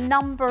 the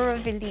number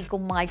of illegal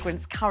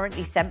migrants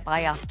currently sent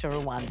by us to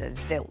Rwanda,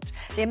 zilch.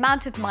 The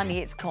amount of money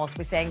it's cost,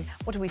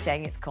 what are we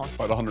saying it's cost?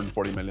 About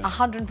 140 million.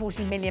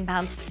 140 million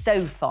pounds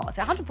so far.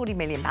 So 140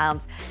 million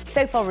pounds,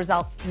 so far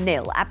result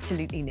nil,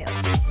 absolutely nil.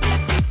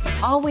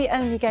 Are we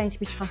only going to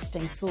be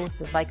trusting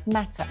sources like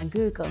Meta and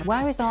Google?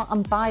 Where is our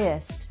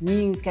unbiased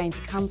news going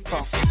to come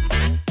from?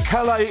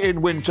 Calais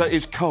in winter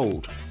is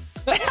cold.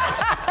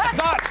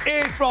 That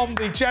is from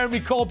the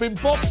Jeremy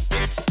Corbyn book.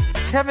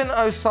 Kevin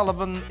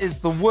O'Sullivan is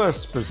the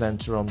worst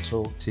presenter on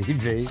Talk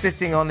TV,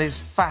 sitting on his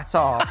fat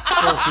arse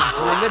talking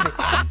for a living.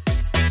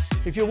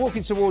 If you're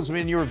walking towards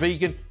me and you're a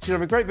vegan, you should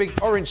have a great big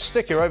orange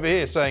sticker over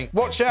here saying,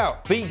 "Watch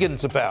out,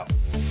 vegans about."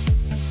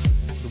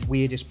 The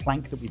weirdest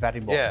plank that we've had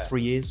in,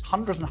 3 years?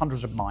 Hundreds and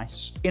hundreds of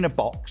mice in a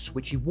box,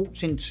 which he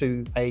walked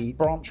into a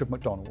branch of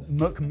McDonald's.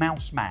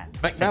 McMouseman.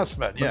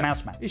 McMouseman, yeah.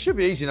 McMouseman. It should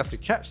be easy enough to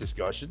catch this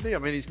guy, shouldn't he? I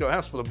mean, he's got a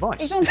house full of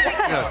mice. He's on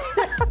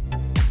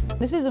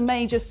This is a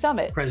major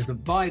summit.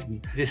 President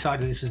Biden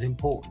decided this was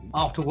important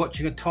after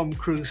watching a Tom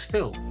Cruise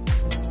film.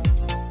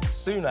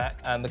 Sunak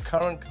and the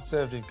current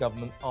Conservative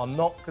government are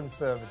not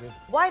Conservative.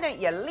 Why don't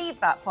you leave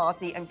that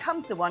party and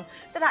come to one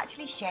that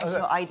actually shares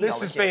your ideologies?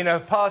 This has been a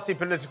party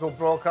political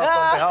broadcast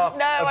on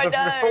behalf of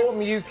the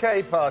Reform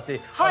UK Party.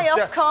 Hi,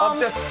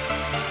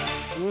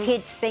 Ofcom.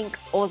 Kids think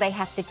all they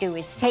have to do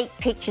is take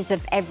pictures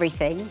of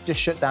everything. Just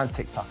shut down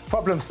TikTok.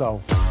 Problem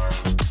solved.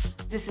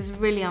 This is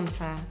really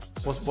unfair.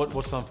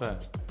 What's unfair?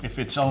 If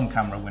it's on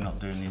camera, we're not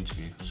doing the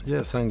interviews.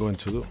 Yes, I'm going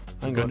to do.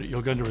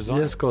 You're going to resign?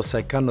 Yes, because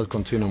I cannot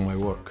continue my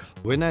work.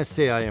 When I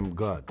say I am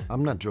God,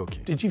 I'm not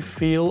joking. Did you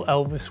feel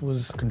Elvis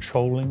was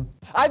controlling?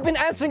 I've been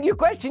answering your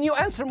question, you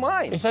answer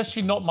mine. It's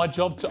actually not my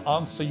job to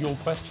answer your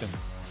questions.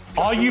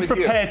 Are you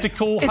prepared to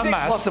call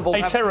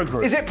Hamas a terror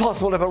group? Is it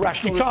possible to have a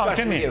rational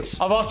discussion can you?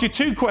 I've asked you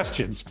two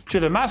questions.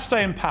 Should Hamas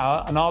stay in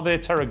power and are they a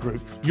terror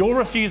group? You're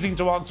refusing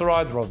to answer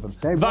either of them.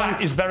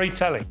 That is very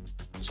telling.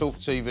 Talk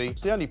TV.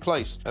 It's the only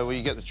place where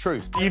you get the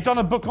truth. You've done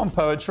a book on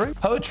poetry.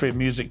 Poetry and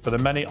music for the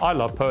many. I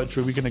love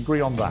poetry. We can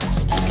agree on that.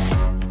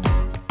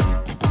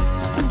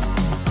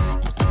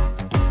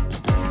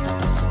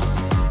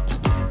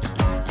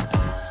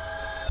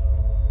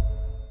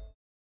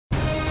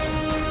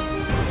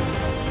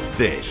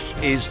 This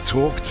is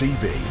Talk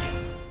TV.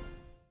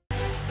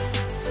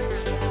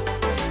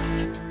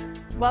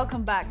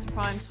 Welcome back to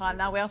Prime Time.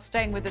 Now, we are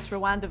staying with this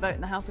Rwanda vote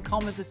in the House of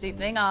Commons this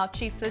evening. Our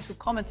chief political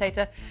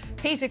commentator,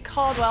 Peter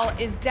Cardwell,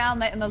 is down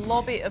there in the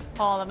lobby of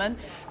Parliament.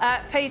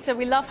 Peter,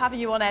 we love having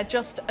you on air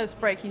just as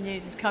breaking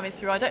news is coming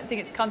through. I don't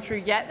think it's come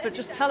through yet, but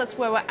just tell us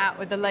where we're at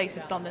with the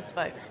latest on this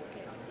vote.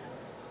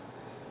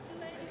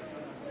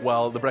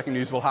 Well, the breaking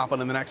news will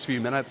happen in the next few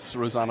minutes,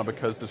 Rosanna,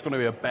 because there's going to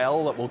be a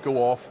bell that will go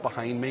off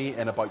behind me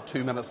in about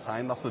 2 minutes'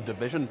 time. That's the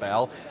division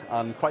bell,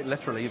 and quite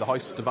literally the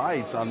House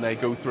divides and they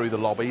go through the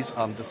lobbies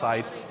and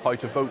decide how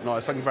to vote. Now,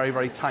 it's looking very,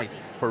 very tight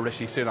for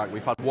Rishi Sunak.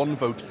 We've had one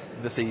vote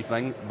this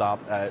evening that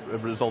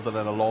resulted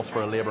in a loss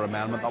for a Labour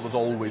amendment. That was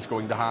always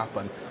going to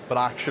happen. But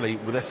actually,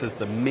 this is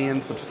the main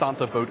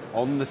substantive vote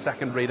on the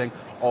second reading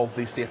of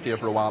the Safety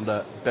of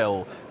Rwanda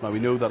bill. Now, we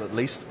know that at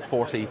least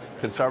 40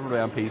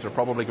 Conservative MPs are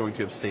probably going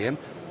to abstain.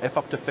 If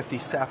up to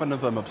 57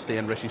 of them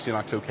abstain, Rishi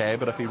Sunak's okay,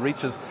 but if he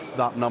reaches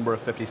that number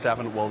of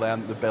 57, well,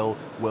 then the bill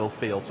will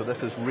fail. So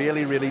this is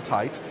really, really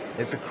tight.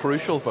 It's a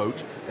crucial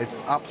vote. It's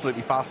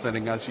absolutely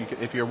fascinating.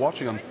 If you're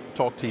watching on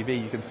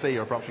talkTV, you can see,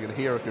 or perhaps you can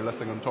hear if you're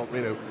listening on Talk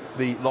Radio,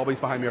 the lobbies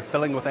behind me are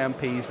filling with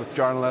MPs, with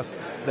journalists.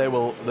 The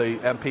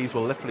MPs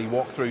will literally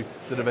walk through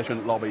the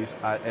division lobbies.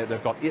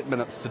 They've got 8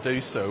 minutes to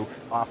do so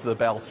after the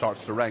bell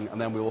starts to ring,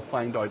 and then we will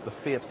find out the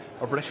fate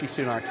of Rishi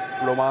Sunak's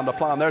Rwanda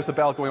plan. There's the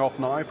bell going off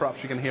now.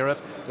 Perhaps you can hear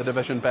it. The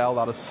division bell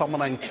that is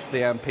summoning the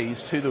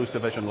MPs to those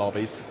division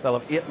lobbies. They'll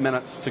have 8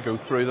 minutes to go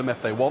through them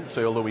if they want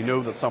to, although we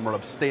know that some are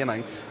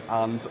abstaining,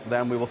 and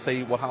then we will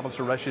see what happens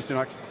to Rishi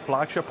Sunak's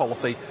flagship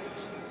policy.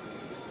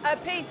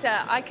 Peter,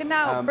 I can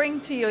now bring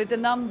to you the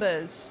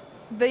numbers.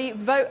 The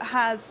vote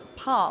has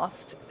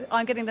passed.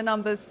 I'm getting the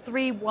numbers.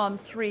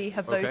 313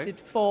 have voted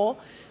for,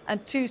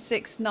 and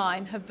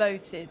 269 have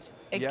voted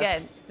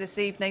against this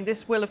evening.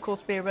 This will, of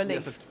course, be a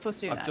relief for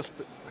Sunak.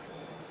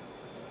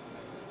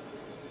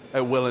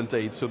 It will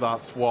indeed. So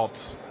that's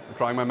what, I'm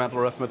trying my mental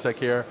arithmetic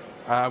here.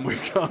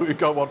 We've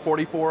got what,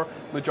 44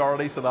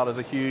 majority, so that is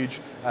a huge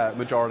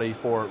majority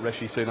for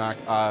Rishi Sunak.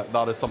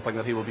 That is something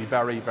that he will be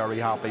very, very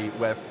happy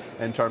with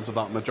in terms of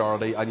that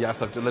majority. And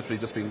yes, I've literally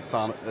just been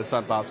sent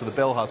that. So the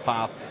bill has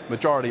passed,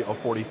 majority of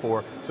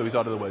 44, so he's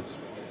out of the woods.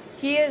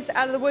 He is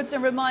out of the woods,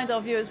 and remind our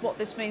viewers what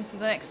this means for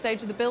the next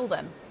stage of the bill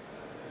then.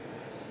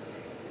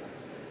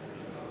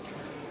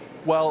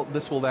 Well,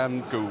 this will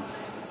then go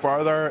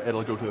further.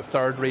 It'll go to the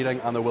third reading,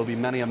 and there will be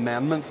many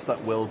amendments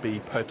that will be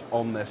put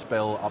on this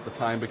bill at the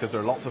time, because there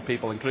are lots of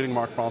people, including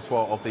Mark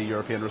Francois of the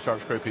European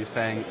Research Group, who's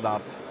saying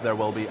that there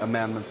will be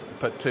amendments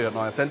put to it.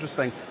 Now, it's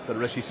interesting that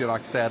Rishi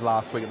Sunak said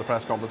last week at the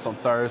press conference on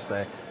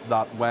Thursday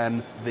that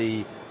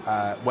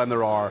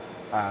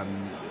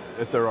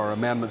if there are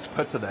amendments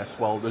put to this,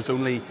 well,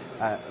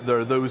 there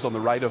are those on the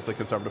right of the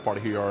Conservative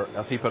Party who are,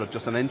 as he put it,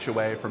 just an inch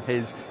away from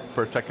his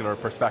particular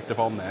perspective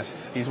on this.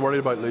 He's worried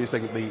about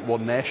losing the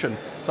One Nation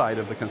side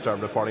of the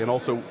Conservative Party, and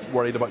also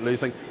worried about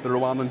losing the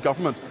Rwandan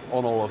government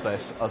on all of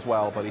this as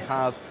well. But he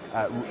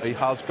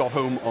has got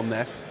home on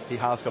this. He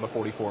has got a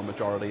 44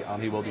 majority,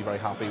 and he will be very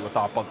happy with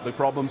that. But the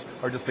problems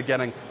are just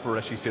beginning for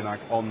Rishi Sunak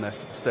on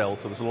this still.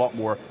 So there's a lot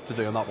more to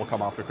do, and that will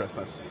come after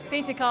Christmas.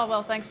 Peter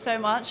Carwell, thanks so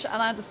much.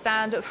 And I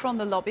understand from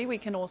the lobby we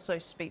can also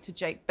speak to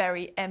Jake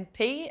Berry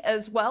MP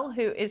as well,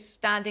 who is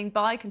standing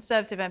by,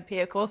 Conservative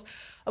MP, of course,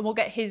 and we'll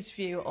get his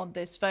view on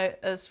this vote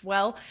as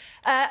well.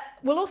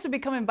 We'll also be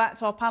coming back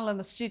to our panel in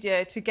the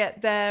studio to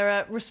get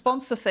their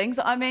response to things.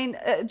 I mean,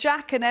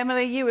 Jack and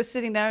Emily, you were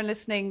sitting there and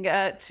listening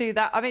to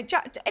that. I mean,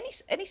 Jack,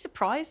 any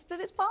surprise that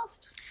it's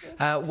passed?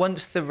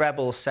 Once the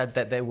rebels said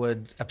that they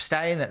would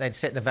abstain, that they'd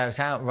sit the vote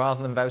out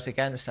rather than vote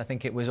against, I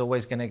think it was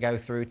always going to go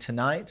through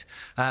tonight.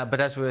 But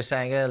as we were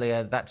saying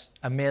earlier, that's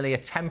merely a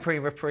temporary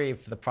reprieve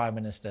for the Prime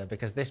Minister,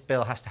 because this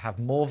bill has to have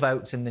more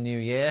votes in the new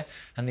year,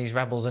 and these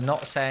rebels are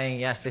not saying,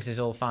 yes, this is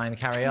all fine,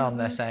 carry on.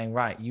 They're saying,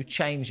 right, you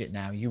change it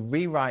now, you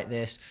rewrite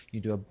this, you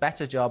do a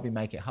better job, you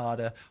make it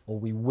harder, or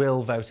we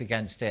will vote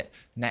against it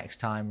next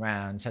time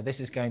round. So this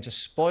is going to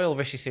spoil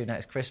Rishi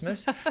Sunak's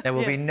Christmas. There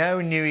will be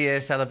no New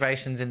Year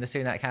celebrations in the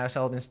Sunak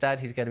household. Instead,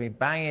 he's going to be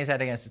banging his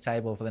head against the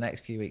table for the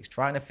next few weeks,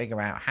 trying to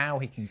figure out how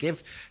he can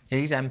give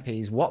his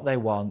MPs what they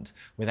want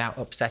without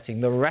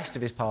upsetting the rest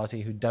of his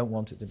party, who don't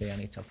want it to be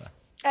any tougher.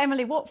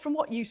 Emily, from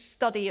what you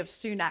study of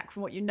Sunak,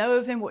 from what you know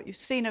of him, what you've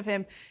seen of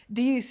him,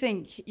 do you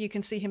think you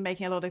can see him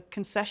making a lot of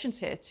concessions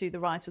here to the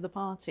right of the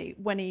party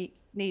when he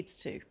needs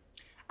to?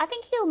 I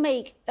think he'll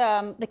make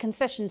the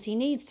concessions he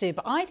needs to,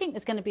 but I think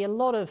there's going to be a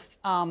lot of...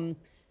 I'm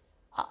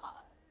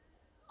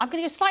going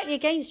to go slightly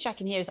against Jack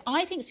in here.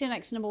 I think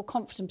Sunak's in a more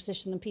confident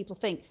position than people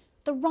think.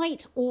 The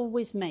right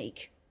always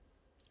make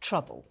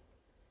trouble,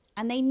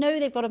 and they know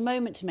they've got a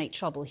moment to make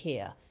trouble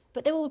here.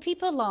 But there will be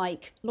people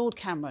like Lord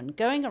Cameron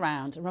going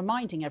around and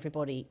reminding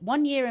everybody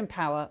 1 year in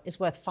power is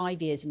worth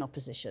 5 years in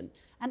opposition.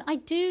 And I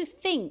do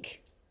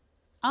think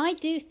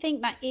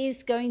that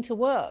is going to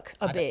work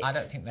a bit. I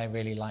don't think they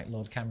really like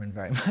Lord Cameron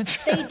very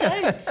much. They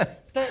don't,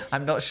 but...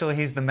 I'm not sure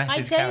he's the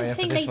message carrier for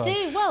this one. I don't think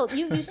they do. Well,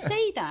 you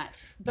say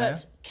that,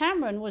 but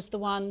Cameron was the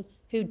one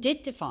who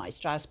did defy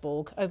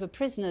Strasbourg over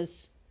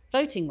prisoners'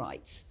 voting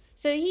rights.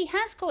 So he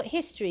has got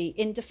history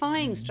in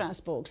defying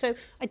Strasbourg. So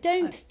I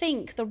don't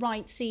think the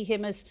right see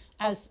him as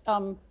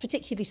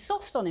particularly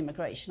soft on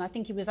immigration. I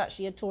think he was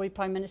actually a Tory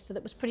Prime Minister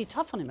that was pretty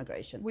tough on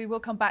immigration. We will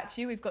come back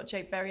to you. We've got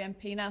Jake Berry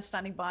MP now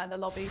standing by in the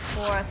lobby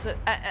for us.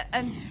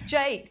 And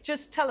Jake,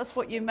 just tell us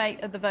what you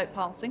make of the vote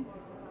passing.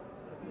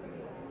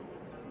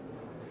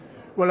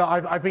 Well,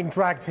 I've been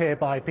dragged here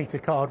by Peter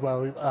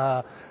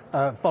Cardwell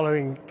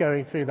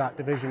going through that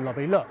division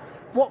lobby. Look,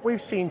 what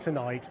we've seen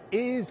tonight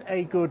is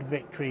a good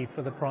victory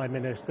for the Prime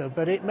Minister,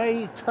 but it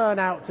may turn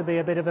out to be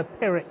a bit of a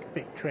Pyrrhic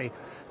victory.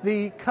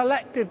 The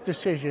collective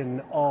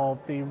decision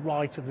of the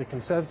right of the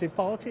Conservative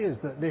Party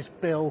is that this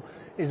bill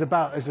is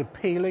about as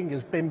appealing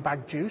as bin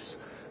bag juice,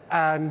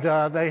 and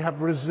they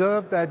have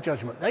reserved their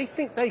judgment. They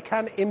think they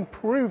can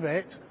improve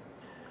it,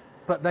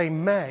 but they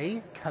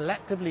may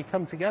collectively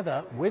come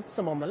together with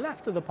some on the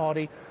left of the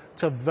party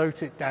to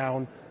vote it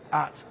down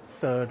at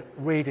third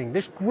reading.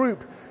 This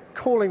group,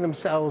 calling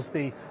themselves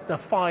the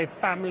Five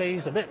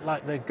Families, a bit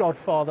like the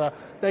Godfather,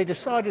 they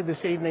decided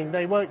this evening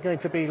they weren't going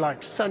to be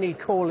like Sonny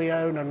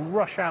Corleone and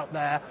rush out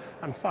there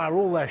and fire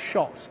all their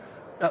shots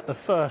at the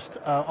first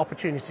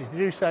opportunity to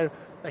do so.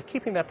 They're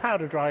keeping their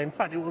powder dry. In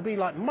fact, it will be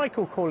like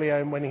Michael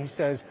Corleone when he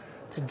says,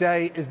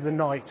 today is the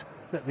night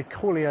that the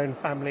Corleone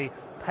family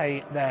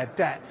pay their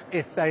debts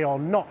if they are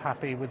not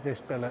happy with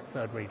this bill at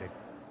third reading.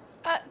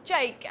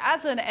 Jake,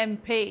 as an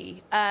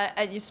MP,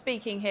 and you're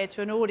speaking here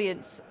to an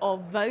audience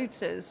of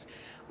voters,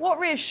 what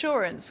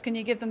reassurance can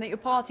you give them that your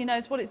party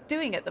knows what it's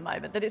doing at the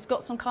moment, that it's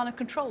got some kind of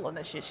control on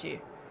this issue?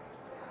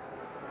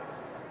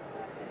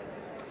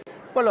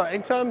 Well, look,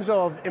 in terms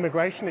of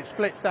immigration, it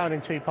splits down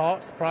in two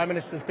parts. The Prime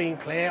Minister's been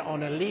clear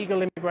on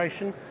illegal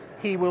immigration.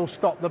 He will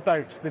stop the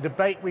boats. The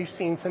debate we've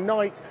seen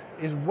tonight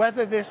is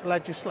whether this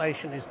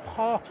legislation is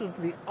part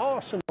of the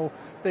arsenal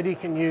that he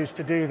can use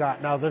to do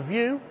that. Now, the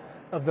view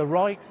of the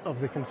right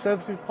of the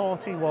Conservative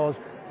Party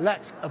was,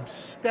 let's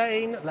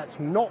abstain, let's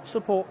not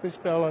support this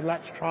bill, and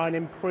let's try and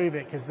improve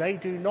it, because they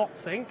do not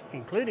think,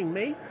 including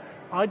me,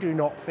 I do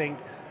not think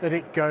that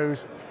it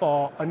goes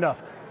far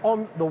enough.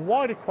 On the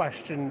wider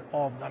question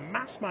of the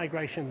mass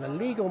migration, the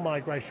legal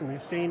migration we've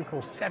seen, of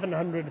course,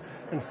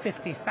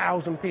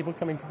 750,000 people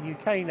coming to the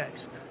UK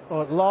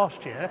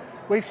last year,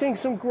 we've seen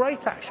some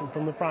great action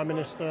from the Prime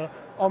Minister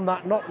on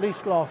that, not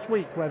least last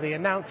week, where the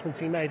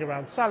announcements he made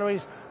around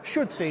salaries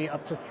should see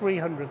up to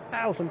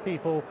 300,000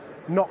 people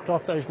knocked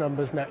off those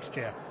numbers next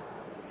year.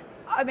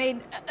 I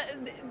mean,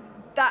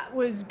 that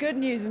was good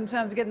news in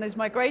terms of getting those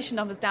migration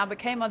numbers down, but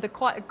came under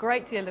quite a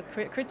great deal of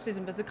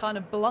criticism as a kind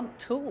of blunt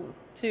tool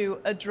to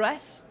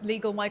address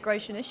legal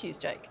migration issues,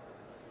 Jake.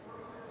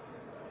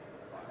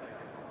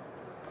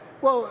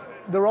 Well,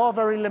 there are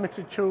very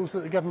limited tools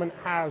that the government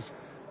has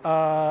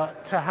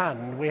to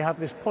hand. We have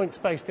this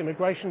points-based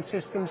immigration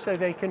system, so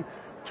they can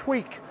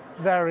tweak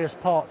various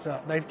parts of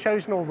that. They've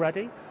chosen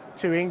already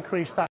to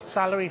increase that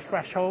salary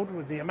threshold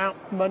with the amount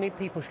of money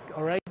people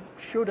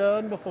should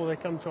earn before they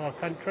come to our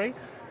country.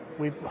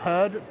 We've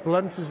heard,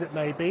 blunt as it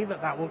may be,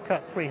 that will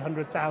cut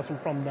 300,000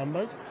 from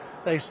numbers.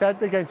 They've said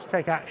they're going to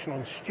take action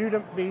on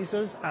student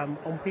visas and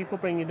on people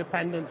bringing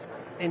dependents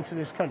into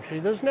this country.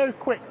 There's no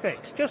quick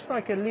fix. Just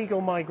like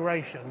illegal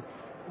migration,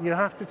 you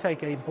have to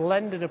take a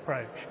blended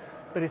approach.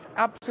 But it's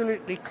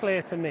absolutely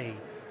clear to me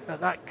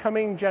that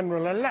coming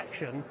general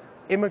election,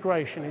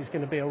 immigration is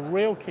going to be a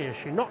real key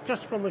issue, not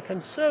just from the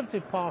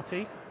Conservative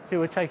Party,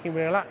 who are taking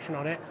real action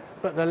on it,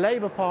 but the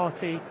Labour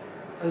Party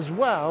as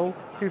well,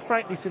 who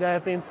frankly today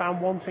have been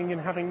found wanting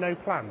and having no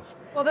plans.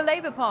 Well, the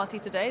Labour Party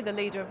today, the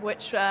leader of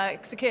which, Sir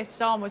Keir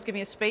Starmer, was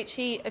giving a speech,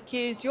 he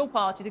accused your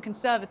party, the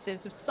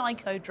Conservatives, of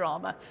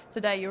psychodrama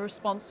today. Your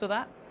response to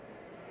that?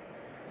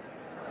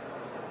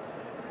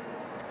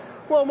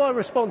 Well, my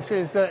response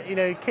is that,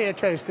 Keir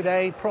chose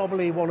today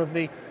probably one of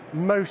the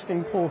most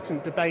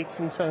important debates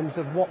in terms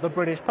of what the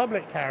British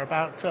public care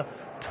about, to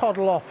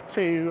toddle off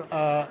to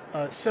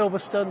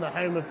Silverstone, the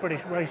home of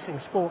British racing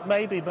sport,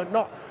 maybe, but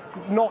not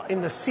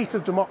in the seat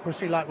of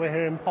democracy like we're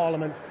here in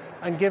Parliament,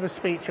 and give a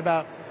speech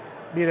about,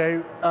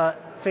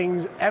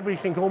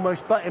 everything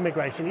almost but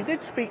immigration. He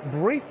did speak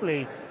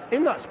briefly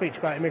in that speech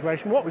about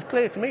immigration. What was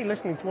clear to me,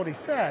 listening to what he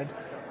said,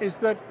 is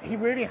that he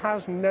really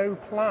has no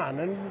plan.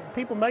 And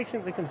people may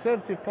think the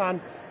Conservative plan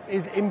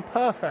is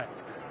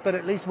imperfect, but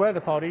at least we're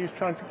the party who's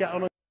trying to get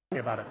on and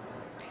about it.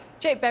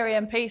 Jake Berry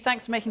MP,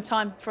 thanks for making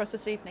time for us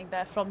this evening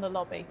there from the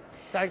lobby.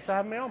 Thanks for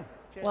having me on.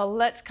 Cheers. Well,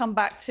 let's come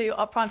back to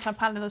our primetime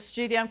panel in the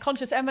studio. I'm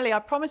conscious, Emily, I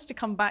promised to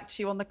come back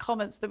to you on the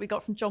comments that we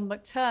got from John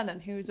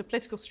McTernan, who's a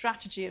political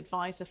strategy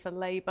advisor for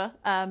Labour,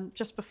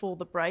 just before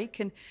the break.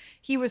 And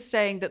he was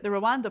saying that the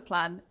Rwanda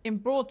plan, in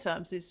broad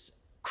terms, is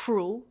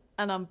cruel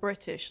and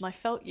un-British. And I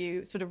felt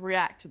you sort of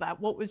react to that.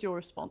 What was your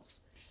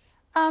response?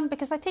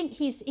 Because I think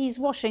he's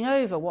washing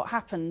over what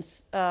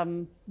happens,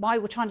 why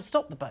we're trying to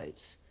stop the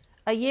boats.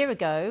 A year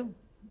ago,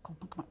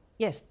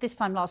 yes, this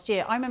time last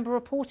year, I remember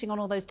reporting on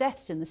all those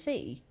deaths in the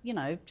sea,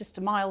 just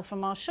a mile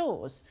from our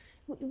shores.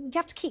 You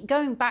have to keep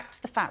going back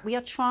to the fact we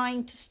are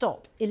trying to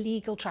stop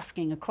illegal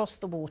trafficking across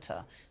the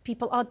water.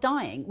 People are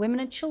dying, women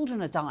and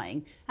children are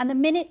dying. And the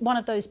minute one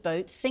of those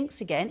boats sinks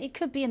again, it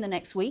could be in the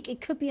next week, it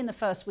could be in the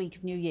first week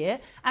of New Year,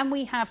 and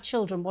we have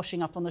children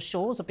washing up on the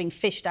shores or being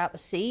fished out to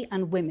sea,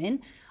 and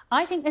women.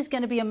 I think there's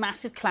going to be a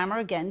massive clamour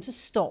again to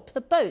stop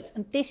the boats.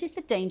 And this is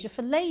the danger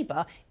for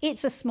Labour.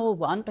 It's a small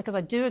one, because I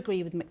do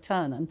agree with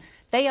McTernan.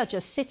 They are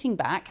just sitting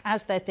back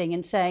as their thing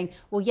and saying,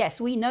 well, yes,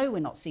 we know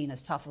we're not seen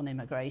as tough on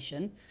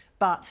immigration,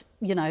 But,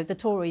 you know, the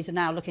Tories are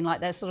now looking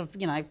like they're sort of,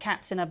 you know,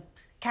 cats in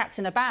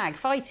a bag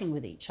fighting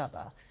with each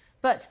other.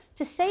 But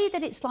to say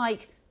that it's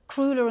like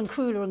crueler and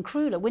crueler and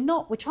crueler, we're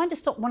not. We're trying to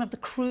stop one of the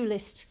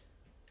cruelest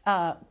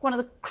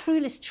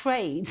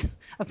trades,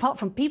 apart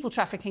from people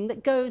trafficking,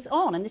 that goes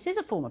on. And this is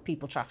a form of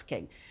people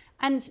trafficking.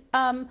 And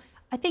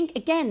I think,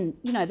 again,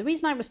 you know, the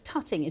reason I was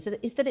tutting is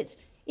that it's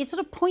sort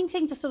of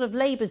pointing to sort of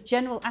Labour's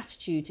general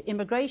attitude to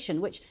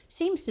immigration, which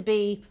seems to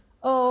be,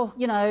 oh,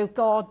 you know,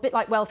 God, a bit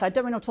like welfare,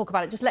 don't we not talk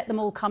about it, just let them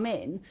all come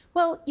in.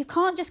 Well, you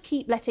can't just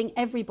keep letting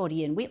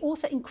everybody in. We're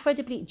also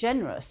incredibly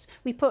generous.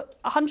 We put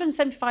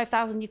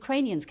 175,000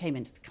 Ukrainians came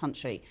into the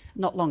country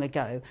not long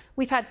ago.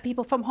 We've had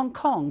people from Hong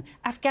Kong,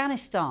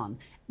 Afghanistan.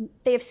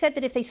 They have said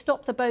that if they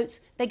stop the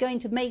boats, they're going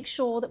to make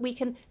sure that we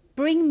can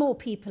bring more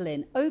people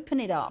in, open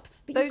it up.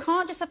 But you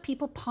can't just have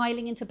people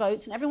piling into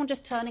boats and everyone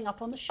just turning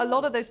up on the shore. A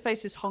lot of those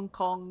places, Hong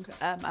Kong,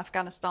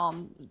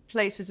 Afghanistan,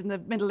 places in the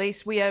Middle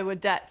East, we owe a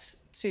debt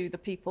to the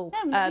people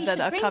that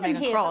are coming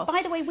across.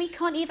 By the way, we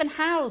can't even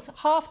house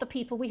half the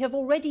people we have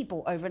already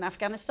brought over in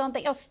Afghanistan.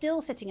 They are still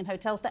sitting in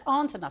hotels. There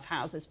aren't enough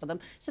houses for them.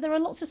 So there are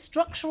lots of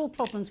structural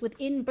problems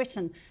within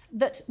Britain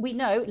that we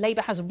know,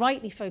 Labour has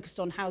rightly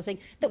focused on housing,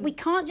 that we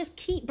can't just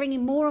keep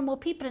bringing more and more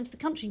people into the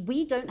country.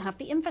 We don't have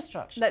the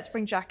infrastructure. Let's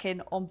bring Jack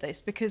in on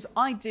this, because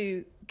I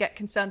do get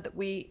concerned that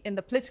we, in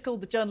the political,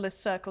 the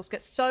journalist circles,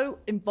 get so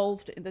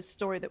involved in this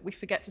story that we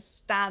forget to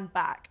stand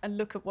back and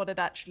look at what it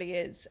actually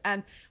is.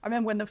 And I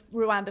remember when the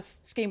Rwanda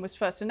scheme was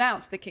first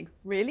announced, thinking,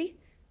 really?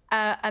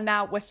 And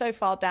now we're so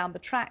far down the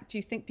track. Do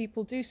you think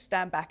people do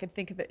stand back and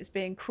think of it as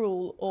being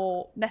cruel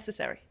or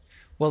necessary?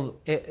 Well,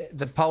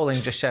 the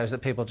polling just shows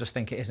that people just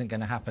think it isn't going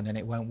to happen and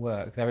it won't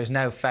work. There is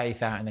no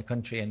faith out in the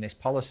country in this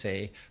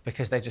policy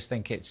because they just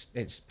think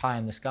it's pie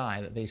in the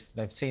sky, that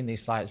they've seen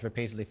these flights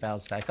repeatedly fail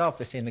to take off.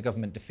 They've seen the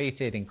government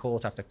defeated in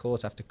court after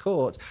court after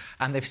court,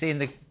 and they've seen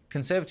the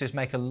Conservatives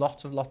make a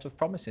lot of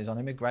promises on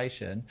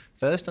immigration,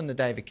 first under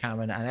David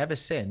Cameron and ever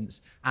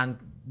since, and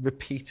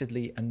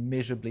repeatedly and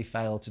miserably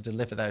failed to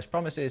deliver those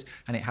promises.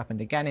 And it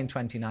happened again in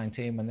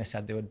 2019 when they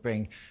said they would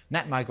bring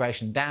net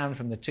migration down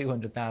from the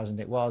 200,000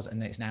 it was,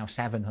 and it's now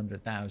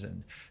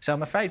 700,000. So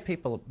I'm afraid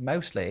people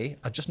mostly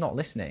are just not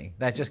listening.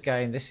 They're just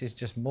going, this is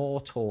just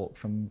more talk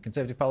from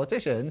Conservative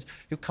politicians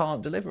who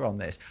can't deliver on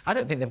this. I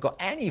don't think they've got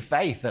any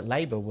faith that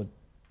Labour would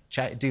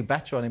do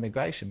better on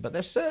immigration, but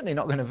they're certainly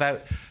not going to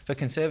vote for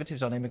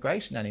Conservatives on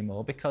immigration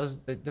anymore because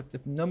the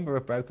number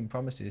of broken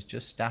promises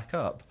just stack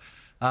up.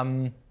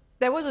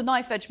 There was a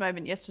knife-edge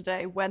moment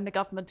yesterday when the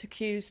government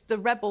accused the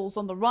rebels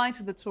on the right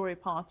of the Tory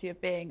party of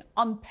being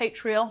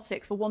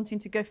unpatriotic for wanting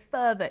to go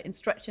further in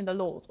stretching the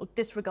laws or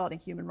disregarding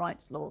human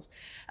rights laws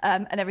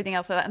and everything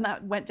else like that. And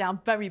that went down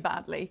very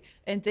badly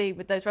indeed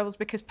with those rebels,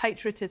 because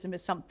patriotism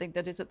is something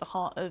that is at the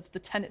heart of the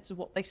tenets of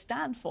what they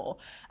stand for.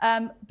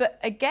 But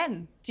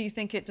again, do you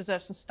think it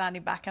deserves some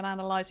standing back and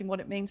analysing what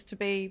it means to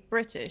be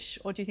British?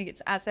 Or do you think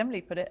it's, as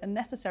Emily put it, a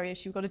necessary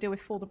issue you've got to deal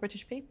with for the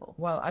British people?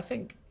 Well, I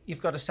think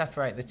you've got to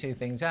separate the two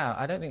things out.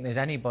 I don't think there's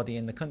anybody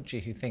in the country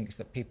who thinks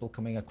that people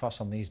coming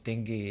across on these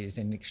dinghies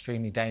in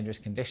extremely dangerous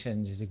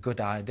conditions is a good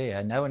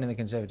idea. No one in the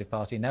Conservative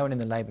Party, no one in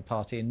the Labour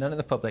Party, and none of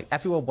the public.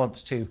 Everyone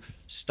wants to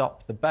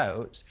stop the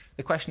boats.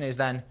 The question is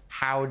then,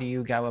 how do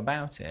you go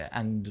about it?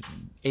 And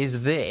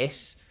is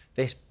this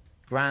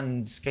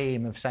grand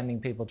scheme of sending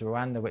people to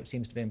Rwanda, which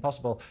seems to be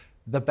impossible,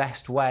 the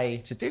best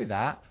way to do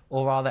that?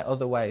 Or are there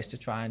other ways to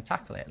try and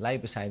tackle it?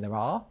 Labour say there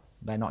are.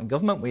 They're not in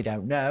government, we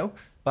don't know.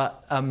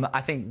 But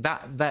I think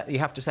that you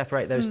have to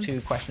separate those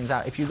two questions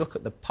out. If you look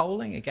at the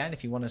polling, again,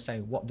 if you want to say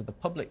what do the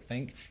public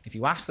think, if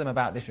you ask them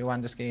about this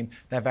Rwanda scheme,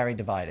 they're very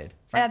divided.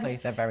 Frankly,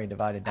 they're very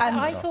divided. And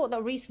I thought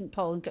that recent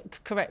poll, and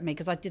correct me,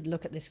 because I did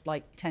look at this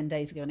like 10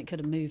 days ago and it could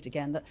have moved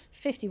again, that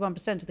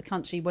 51% of the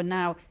country were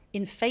now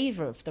in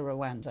favour of the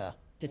Rwanda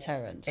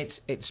deterrent.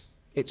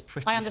 It's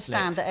pretty I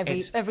understand split.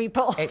 that every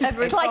poll...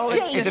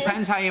 It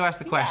depends how you ask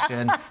the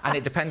question, and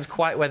it depends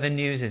quite where the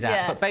news is at.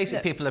 Yeah. But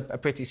basically, people are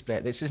pretty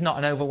split. This is not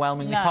an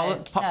overwhelmingly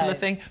popular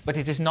thing, but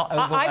it is not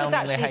overwhelmingly hated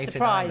I was actually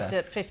surprised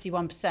either. at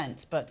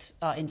 51%, but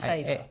in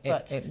favour.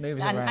 It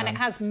moves around. And it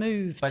has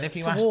moved But if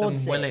you ask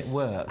them, will it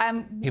work?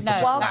 People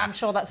just laugh. I'm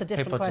sure that's a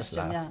different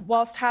question. Yeah.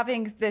 Whilst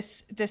having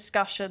this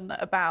discussion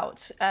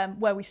about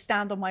where we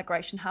stand on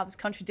migration, how this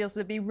country deals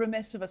with it, it'd be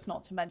remiss of us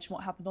not to mention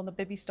what happened on the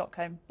Bibby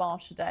Stockholm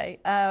barge today,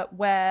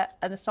 where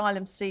an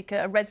asylum seeker,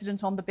 a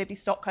resident on the Bibby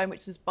Stockholm,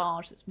 which is a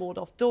barge that's moored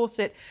off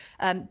Dorset,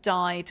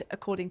 died,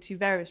 according to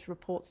various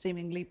reports,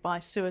 seemingly by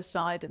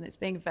suicide, and it's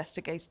being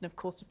investigated. And of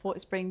course, support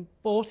is being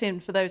brought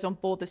in for those on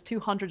board. There's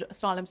 200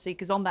 asylum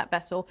seekers on that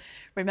vessel.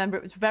 Remember,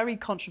 it was very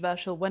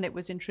controversial when it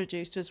was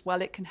introduced as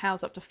well. It can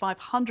house up to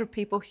 500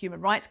 people.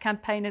 Human rights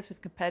campaigners have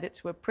compared it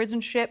to a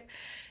prison ship.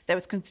 There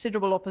was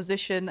considerable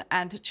opposition,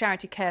 and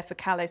Charity Care for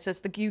Calais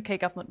says the UK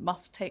government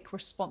must take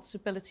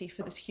responsibility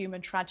for this human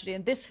tragedy.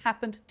 And this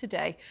happened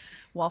today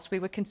whilst we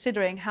were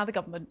considering how the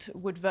government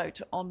would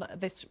vote on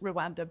this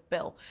Rwanda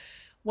bill.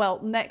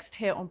 Well, next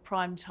here on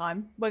Prime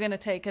Time, we're going to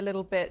take a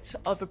little bit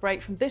of a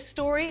break from this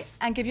story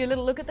and give you a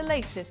little look at the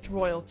latest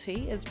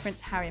royalty as Prince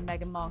Harry and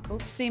Meghan Markle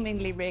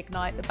seemingly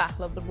reignite the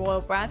battle of the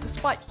royal brands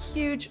despite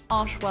huge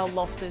Archewell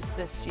losses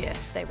this year.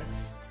 Stay with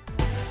us.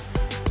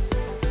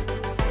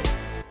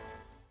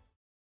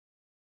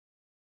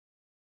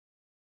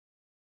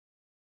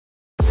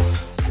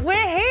 We're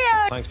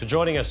here. Thanks for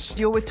joining us.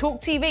 You're with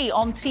talkTV,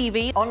 on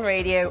TV, on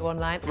radio,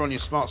 online. We're on your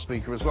smart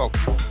speaker as well.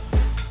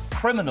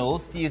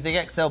 Criminals using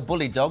XL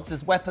bully dogs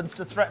as weapons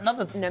to threaten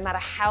others. No matter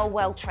how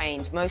well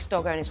trained, most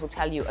dog owners will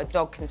tell you a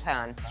dog can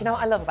turn. Do you know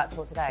what I love about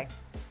Talk Today?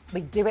 We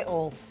do it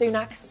all.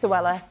 Sunak,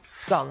 Suella,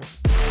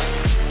 scones.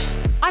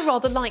 I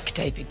rather like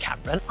David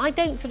Cameron. I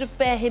don't sort of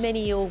bear him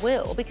any ill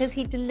will because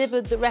he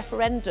delivered the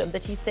referendum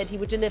that he said he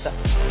would deliver.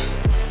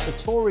 The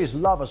Tories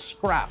love a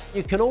scrap.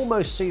 You can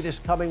almost see this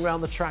coming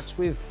round the tracks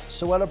with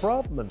Suella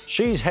Braverman.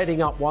 She's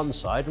heading up one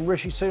side and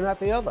Rishi Sunak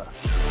the other.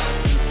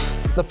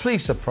 The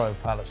police are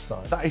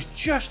pro-Palestine. That is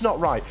just not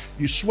right.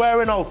 You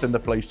swear an oath in the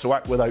police to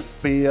act without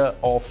fear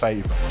or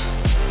favour.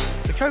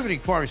 The COVID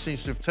inquiry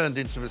seems to have turned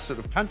into a sort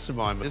of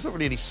pantomime. There's not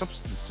really any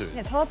substance to it.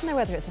 It's hard to know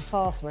whether it's a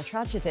farce or a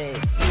tragedy.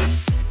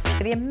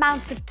 The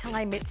amount of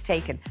time it's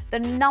taken, the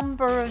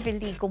number of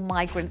illegal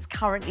migrants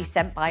currently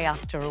sent by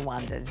us to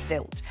Rwanda,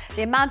 zilch.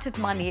 The amount of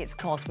money it's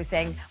cost,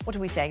 what are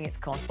we saying it's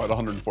cost? About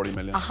 140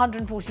 million.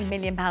 140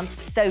 million pounds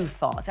so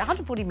far. So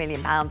 140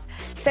 million pounds,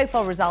 so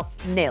far result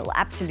nil,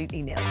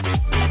 absolutely nil.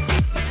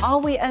 Are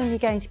we only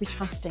going to be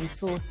trusting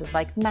sources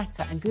like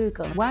Meta and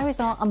Google? Where is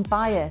our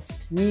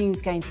unbiased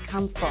news going to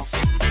come from?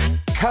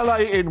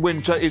 Calais in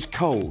winter is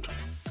cold.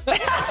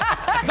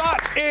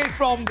 That is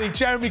from the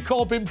Jeremy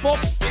Corbyn book.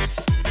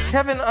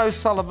 Kevin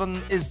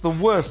O'Sullivan is the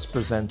worst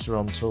presenter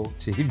on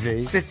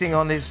talkTV, sitting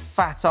on his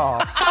fat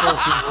arse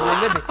talking for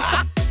a living.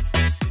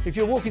 If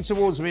you're walking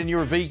towards me and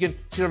you're a vegan, you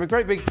should have a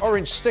great big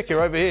orange sticker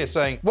over here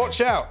saying,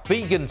 "Watch out,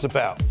 vegans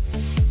about."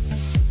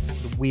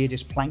 The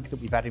weirdest plank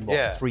that we've had in,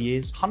 3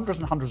 years? Hundreds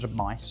and hundreds of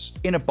mice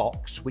in a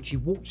box, which he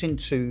walked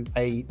into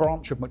a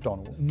branch of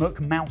McDonald's.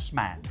 McMouse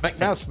Man.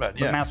 McMouse Man,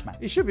 yeah. McMouse Man.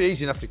 He should be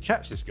easy enough to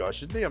catch, this guy,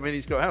 shouldn't he? I mean,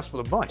 he's got a house full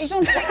of mice. He's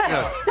on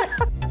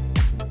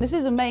This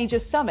is a major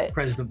summit.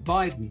 President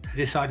Biden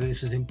decided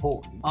this was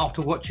important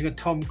after watching a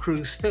Tom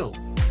Cruise film.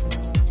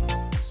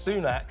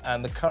 Sunak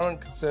and the current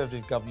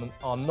Conservative government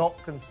are not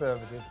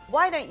Conservative.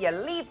 Why don't you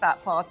leave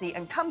that party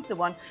and come to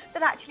one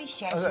that actually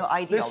shares your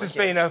ideology? This has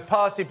been a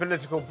party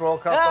political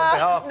broadcast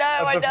on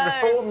behalf of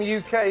the Reform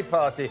UK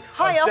Party.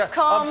 Hi,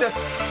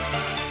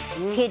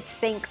 Ofcom. Kids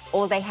think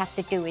all they have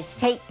to do is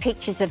take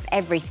pictures of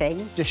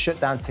everything. Just shut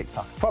down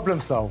TikTok. Problem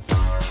solved.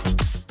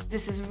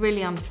 This is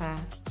really unfair.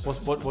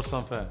 What's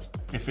unfair?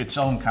 If it's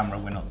on camera,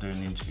 we're not doing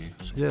the interview.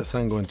 Yes,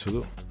 I'm going to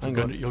do.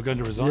 You're going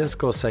to resign? Yes,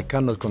 because I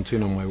cannot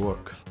continue my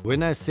work.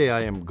 When I say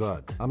I am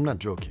God, I'm not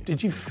joking.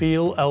 Did you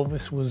feel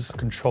Elvis was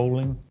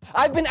controlling?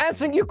 I've been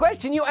answering your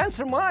question, you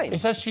answer mine.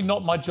 It's actually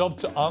not my job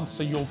to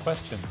answer your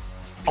questions.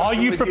 Are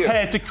you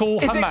prepared to call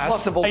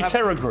Hamas a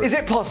terror group? Is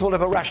it possible to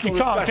have a rational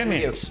discussion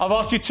can you? I've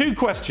asked you two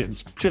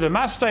questions. Should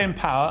Hamas stay in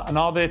power and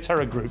are they a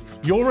terror group?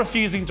 You're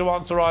refusing to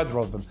answer either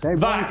of them.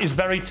 That is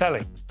very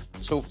telling.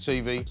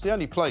 talkTV. It's the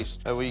only place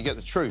where you get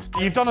the truth.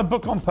 You've done a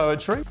book on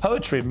poetry.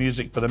 Poetry and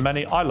music for the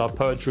many. I love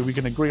poetry. We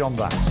can agree on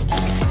that.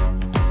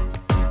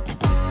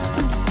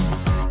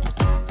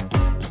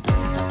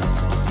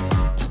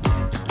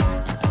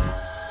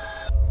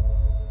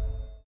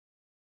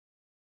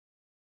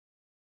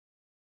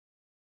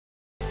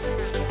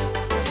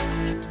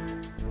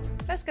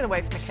 Let's get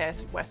away from the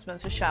chaos of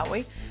Westminster, shall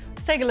we?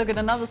 Let's take a look at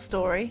another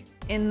story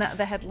in the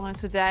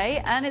headlines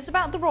today, and it's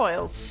about the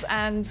royals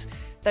and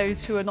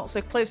those who are not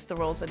so close to the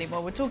royals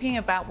anymore. We're talking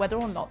about whether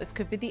or not this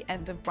could be the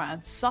end of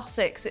Brand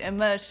Sussex. It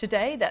emerged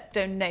today that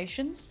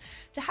donations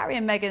to Harry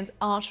and Meghan's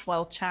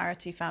Archewell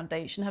Charity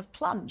Foundation have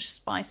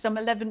plunged by some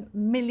 $11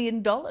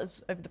 million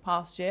over the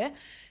past year,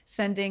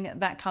 sending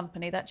that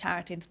company, that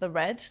charity, into the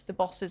red. The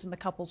bosses and the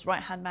couple's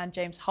right-hand man,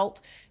 James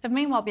Holt, have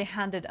meanwhile been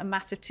handed a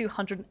massive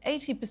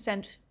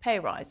 280% pay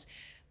rise.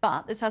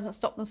 But this hasn't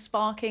stopped them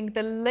sparking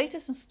the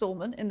latest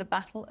instalment in the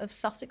battle of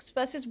Sussex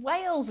versus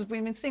Wales, as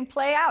we've been seeing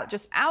play out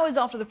just hours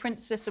after the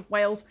Princess of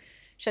Wales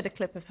shared a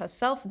clip of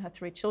herself and her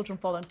 3 children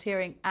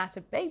volunteering at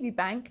a baby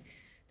bank.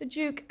 The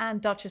Duke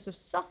and Duchess of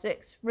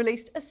Sussex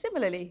released a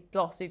similarly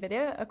glossy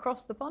video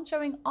across the pond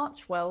showing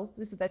Archewell's,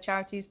 this is their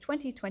charity's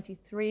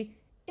 2023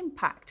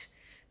 impact.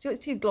 So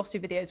it's 2 glossy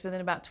videos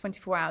within about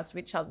 24 hours of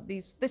each other.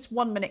 This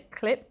 1-minute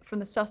clip from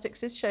the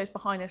Sussexes shows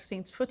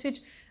behind-the-scenes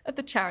footage of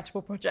the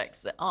charitable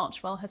projects that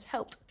Archewell has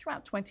helped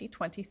throughout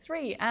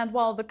 2023. And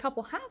while the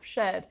couple have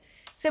shared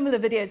similar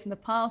videos in the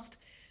past,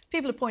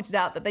 people have pointed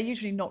out that they're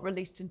usually not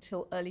released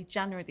until early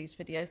January, these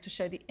videos, to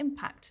show the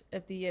impact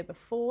of the year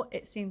before.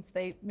 It seems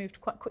they moved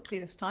quite quickly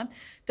this time.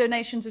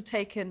 Donations have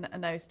taken a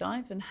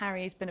nosedive, and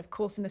Harry's been, of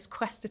course, in this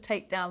quest to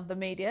take down the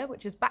media,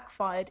 which has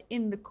backfired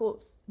in the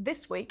courts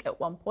this week at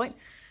one point.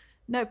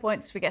 No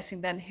points for guessing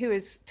then who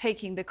is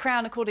taking the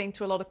crown, according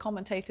to a lot of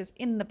commentators,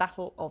 in the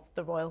battle of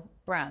the royal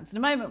brands. In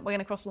a moment, we're going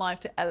to cross live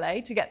to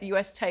LA to get the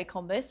US take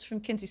on this from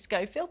Kinsey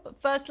Schofield.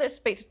 But first, let's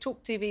speak to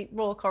talkTV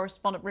royal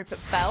correspondent Rupert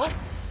Bell.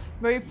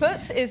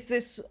 Rupert, is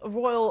this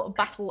royal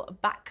battle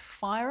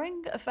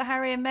backfiring for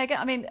Harry and Meghan?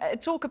 I mean,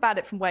 talk about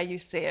it from where you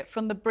see it,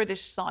 from the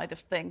British side of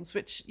things,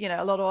 which, you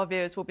know, a lot of our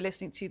viewers will be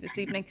listening to this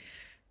evening.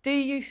 Do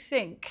you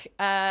think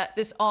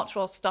this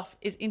Archwell stuff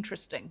is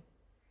interesting?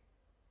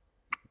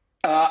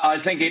 I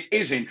think it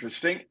is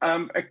interesting.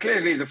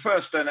 Clearly, the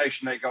first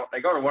donation they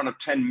got a one of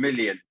 10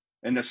 million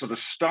in the sort of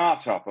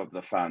startup of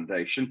the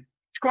foundation.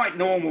 It's quite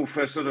normal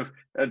for sort of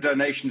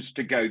donations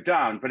to go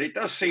down, but it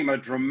does seem a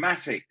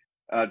dramatic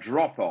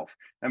drop off.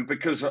 And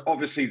because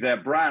obviously their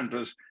brand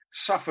has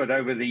suffered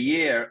over the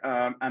year,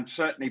 and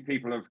certainly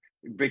people have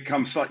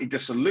become slightly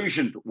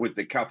disillusioned with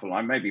the couple.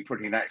 I may be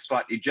putting that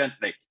slightly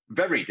gently,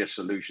 very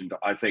disillusioned,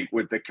 I think,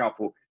 with the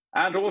couple.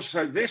 And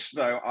also this,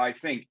 though, I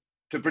think,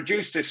 to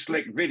produce this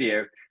slick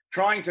video,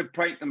 trying to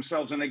paint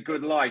themselves in a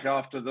good light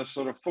after the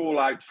sort of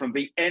fallout from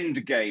the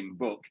Endgame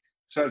book.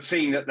 So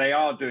seeing that they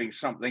are doing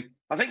something,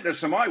 I think there's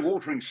some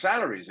eye-watering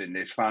salaries in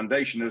this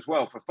foundation as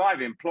well. For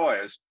 5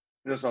 employers,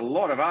 there's a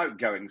lot of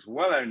outgoings,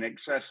 well in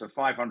excess of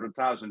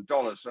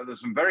 $500,000. So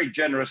there's some very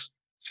generous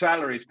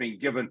salaries being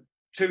given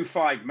to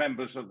 5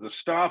 members of the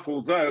staff,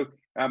 although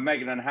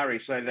Meghan and Harry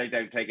say they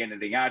don't take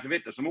anything out of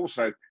it. There's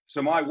also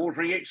some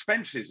eye-watering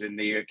expenses in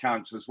the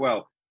accounts as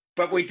well.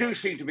 But we do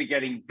seem to be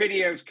getting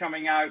videos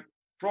coming out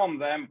from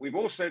them. We've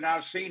also now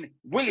seen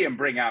William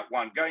bring out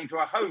one going to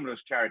a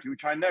homeless charity,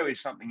 which I know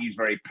is something he's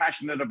very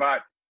passionate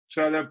about.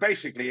 So there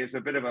basically is a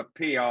bit of a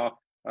PR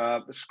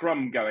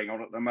scrum going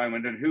on at the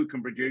moment, and who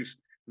can produce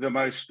the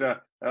most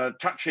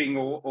touching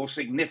or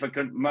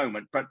significant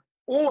moment. But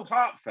all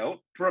heartfelt,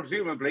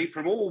 presumably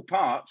from all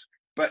parts.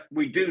 But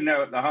we do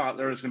know at the heart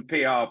there are some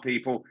PR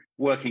people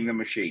working the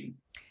machine.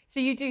 So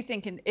you do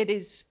think it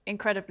is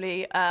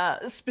incredibly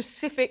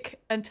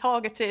specific and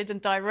targeted and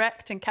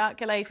direct and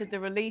calculated, the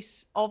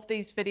release of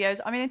these videos.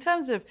 I mean, in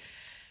terms of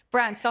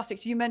brand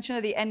Sussex, you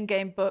mentioned the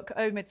Endgame book,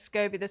 Omid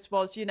Scobie, this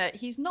was, you know,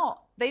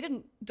 they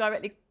didn't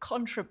directly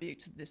contribute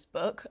to this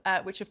book,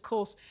 which of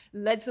course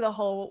led to the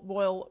whole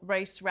royal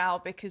race row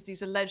because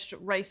these alleged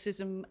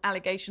racism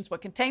allegations were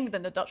contained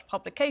within the Dutch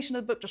publication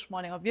of the book, just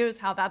reminding our viewers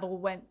how that all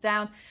went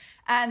down.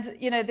 And,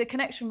 you know, the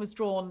connection was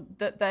drawn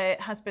that there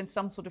has been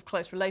some sort of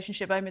close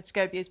relationship. Omid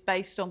Scobie is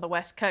based on the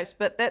West Coast,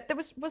 but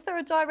was there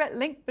a direct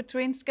link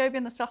between Scobie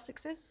and the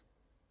Sussexes?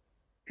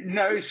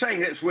 No, he's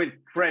saying it's with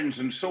friends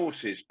and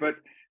sources, but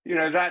you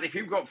know that if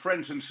you've got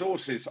friends and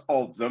sources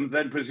of them,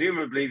 then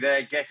presumably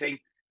they're getting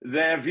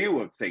their view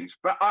of things.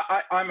 But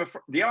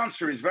the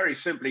answer is very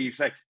simply, you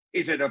say,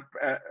 is it a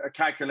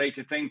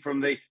calculated thing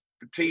from the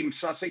team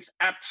Sussex?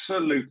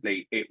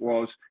 Absolutely it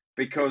was,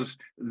 because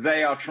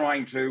they are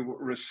trying to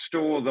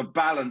restore the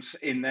balance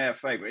in their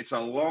favour. It's a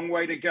long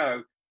way to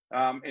go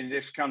in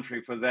this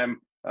country for them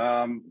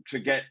to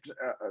get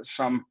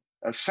some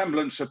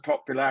semblance of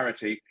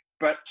popularity.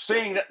 But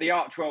seeing that the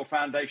Archwell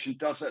Foundation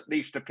does at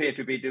least appear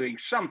to be doing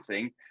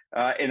something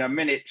in a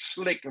minute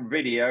slick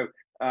video,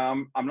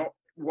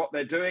 what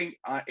they're doing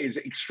is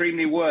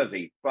extremely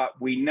worthy. But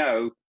we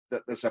know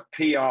that there's a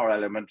PR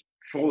element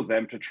for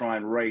them to try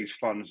and raise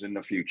funds in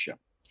the future.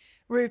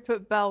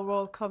 Rupert Bell,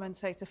 royal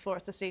commentator for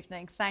us this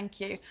evening. Thank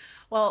you.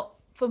 Well,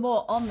 for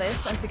more on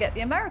this and to get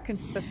the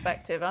Americans'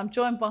 perspective, I'm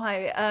joined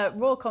by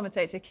royal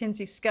commentator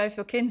Kinsey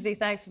Schofield. Kinsey,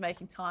 thanks for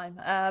making time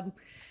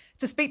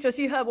to speak to us.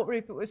 You heard what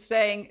Rupert was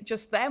saying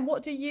just then.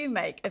 What do you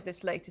make of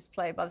this latest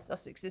play by the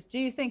Sussexes? Do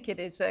you think it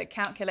is a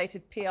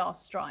calculated PR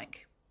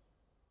strike?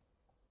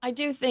 I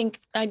do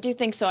think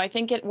so. I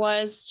think it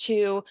was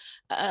to,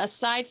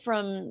 aside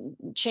from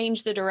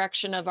change the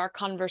direction of our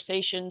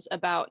conversations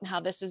about how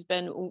this has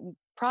been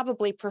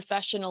probably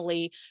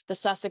professionally the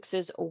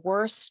Sussexes'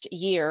 worst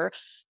year.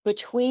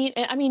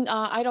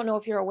 I don't know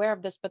if you're aware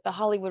of this, but the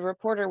Hollywood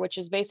Reporter, which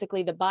is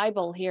basically the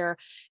Bible here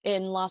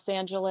in Los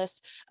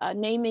Angeles,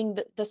 naming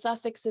the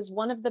Sussexes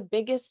one of the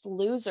biggest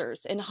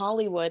losers in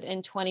Hollywood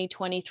in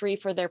 2023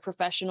 for their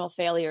professional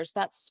failures.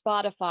 That's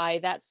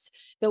Spotify. That's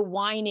the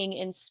whining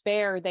in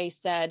Spare, they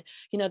said.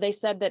 You know, they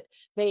said that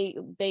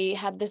they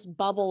had this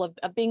bubble of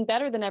being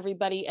better than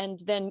everybody, and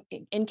then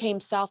in came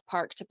South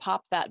Park to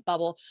pop that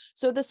bubble.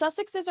 So the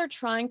Sussexes are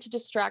trying to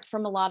distract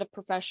from a lot of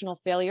professional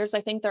failures.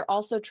 I think they're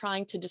also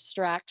trying to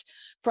distract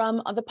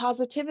from the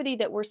positivity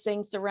that we're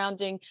seeing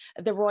surrounding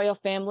the royal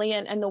family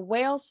and the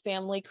Wales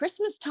family.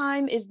 Christmas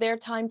time is their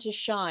time to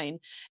shine.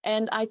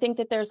 And I think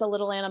that there's a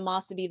little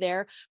animosity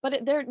there,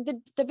 but the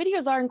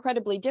videos are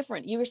incredibly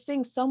different. You are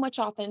seeing so much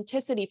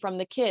authenticity from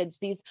the kids,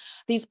 these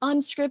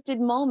unscripted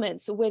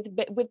moments with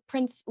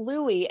Prince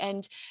Louis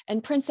and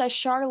Princess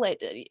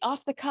Charlotte,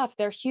 off the cuff,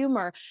 their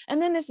humor.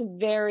 And then this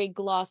very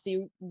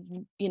glossy,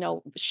 you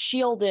know,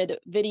 shielded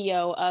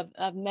video of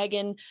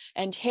Meghan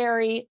and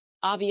Harry.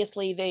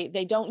 Obviously,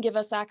 they don't give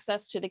us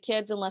access to the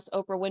kids unless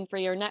Oprah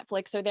Winfrey or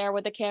Netflix are there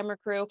with a camera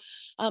crew.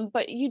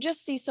 But you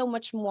just see so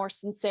much more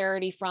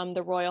sincerity from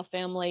the royal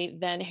family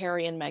than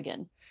Harry and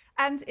Meghan.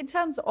 And in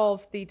terms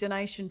of the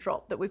donation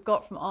drop that we've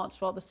got from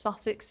Archwell, the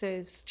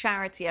Sussex's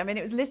charity, I mean,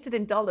 it was listed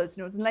in dollars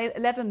and it was an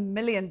 $11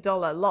 million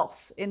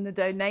loss in the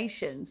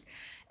donations,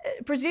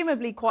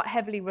 presumably quite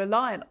heavily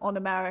reliant on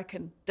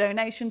American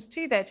donations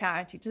to their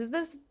charity. Does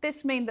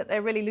this mean that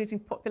they're really losing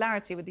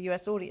popularity with the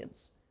US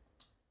audience?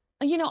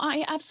 You know,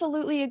 I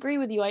absolutely agree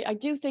with you. I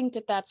do think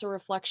that that's a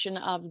reflection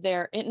of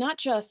not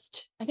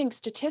just, I think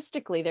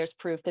statistically there's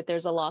proof that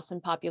there's a loss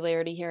in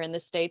popularity here in the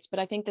States, but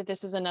I think that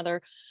this is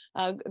another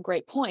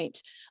great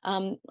point.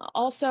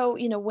 Also,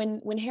 you know,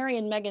 when Harry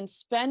and Meghan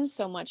spend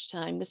so much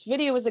time, this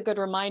video is a good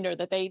reminder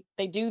that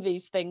they do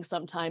these things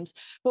sometimes,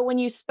 but when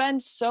you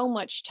spend so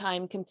much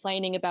time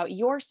complaining about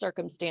your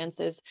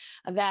circumstances,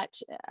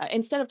 that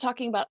instead of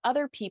talking about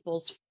other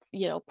people's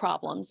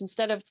problems,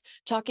 instead of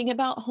talking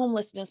about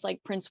homelessness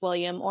like Prince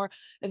William, or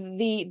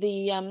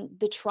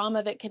the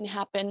trauma that can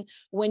happen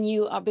when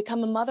you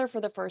become a mother for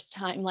the first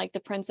time, like the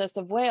Princess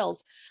of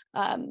Wales.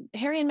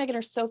 Harry and Meghan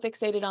are so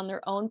fixated on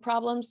their own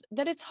problems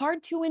that it's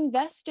hard to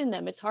invest in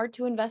them. It's hard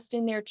to invest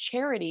in their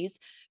charities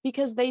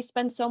because they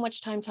spend so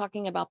much time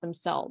talking about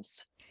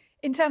themselves.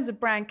 In terms of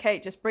brand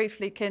Kate, just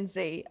briefly,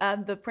 Kinsey,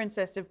 the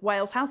Princess of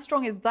Wales, how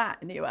strong is that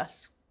in the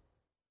US?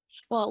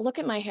 Well, look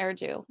at my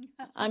hairdo.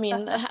 I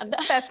mean,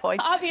 fair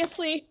point.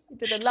 Obviously, you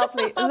did a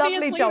lovely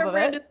job of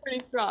it. Is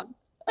pretty strong.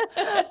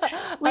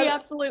 We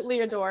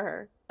absolutely adore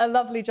her. A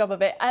lovely job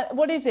of it.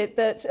 What is it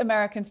that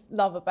Americans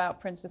love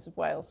about Princess of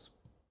Wales?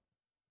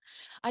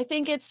 I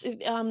think it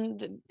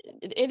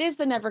is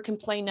the never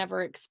complain,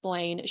 never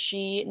explain.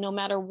 She, no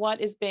matter what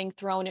is being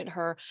thrown at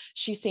her,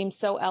 she seems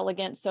so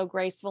elegant, so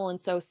graceful, and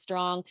so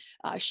strong.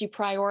 She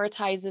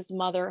prioritizes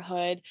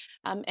motherhood,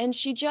 and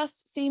she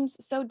just seems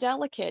so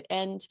delicate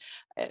and,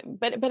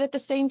 but at the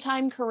same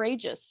time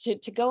courageous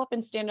to go up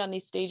and stand on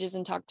these stages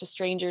and talk to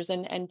strangers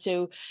and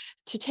to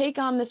take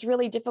on this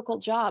really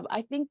difficult job.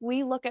 I think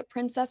we look at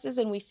princesses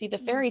and we see the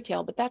fairy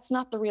tale, but that's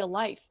not the real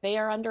life. They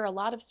are under a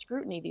lot of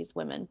scrutiny, these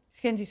women.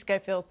 Kinsey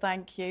Schofield,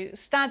 thank you.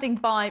 Standing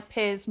by,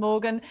 Piers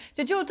Morgan.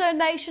 Did your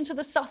donation to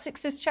the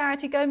Sussex's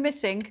charity go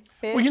missing,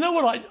 Piers? Well, you know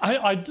what?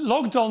 I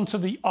logged on to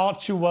the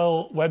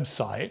Archwell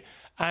website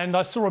and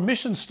I saw a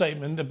mission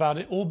statement about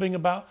it all being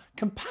about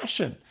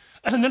compassion.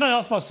 And then I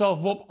asked myself,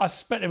 what I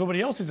suspect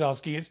everybody else is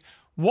asking is,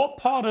 what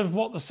part of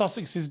what the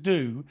Sussexes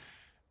do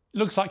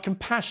looks like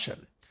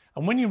compassion?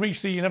 And when you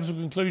reach the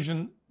inevitable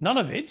conclusion, none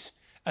of it,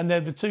 and they're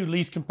the two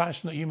least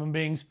compassionate human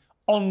beings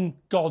on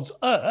God's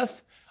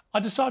earth, I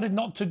decided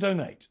not to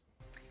donate.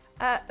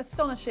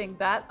 Astonishing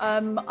that.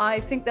 I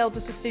think they'll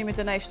just assume a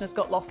donation has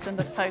got lost in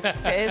the post,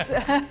 Piers.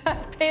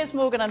 Piers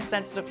Morgan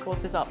Uncensored, of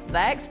course, is up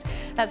next.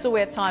 That's all we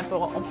have time for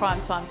on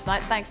Prime Time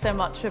tonight. Thanks so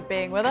much for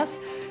being with us.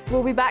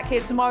 We'll be back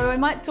here tomorrow. We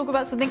might talk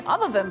about something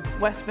other than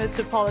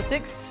Westminster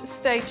politics.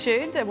 Stay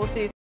tuned and we'll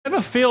see you. Ever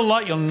feel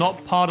like you're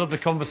not part of the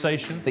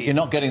conversation? That you're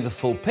not getting the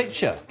full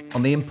picture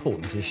on the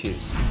important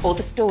issues? Or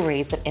the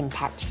stories that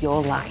impact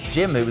your life?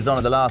 Jim, who was on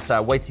at the last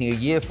hour waiting a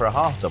year for a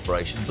heart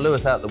operation, blew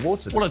us out the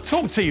water. Well, at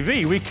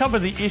talkTV, we cover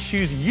the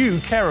issues you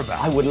care about.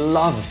 I would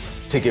love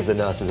to give the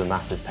nurses a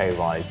massive pay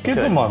rise. Give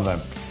them one, then.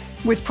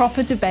 With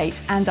proper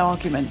debate and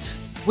argument.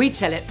 We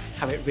tell it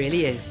how it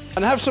really is.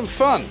 And have some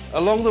fun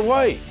along the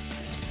way.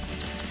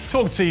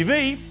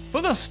 talkTV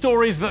for the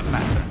stories that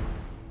matter.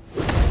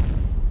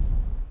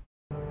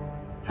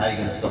 How are you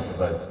going to stop the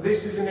votes?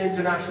 This is an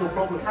international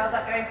problem. How's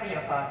that going for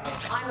your party?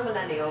 I'm a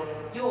millennial,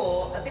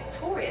 you're a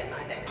Victorian,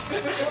 I think.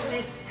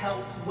 This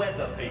helps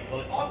weather people.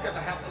 I'm going to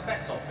help the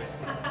vet office.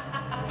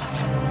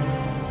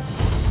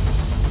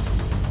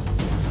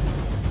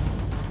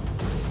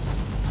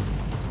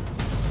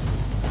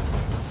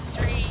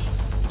 3,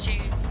 2,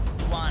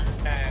 1,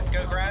 and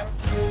go Grams.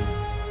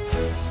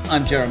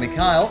 I'm Jeremy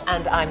Kyle.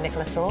 And I'm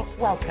Nicola Thorpe.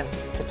 Welcome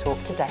to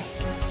Talk Today.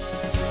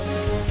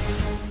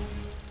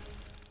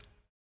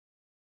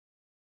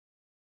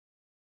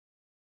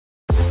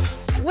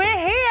 We're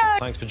here.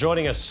 Thanks for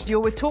joining us. You're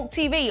with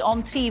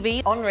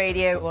talkTV, on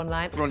radio,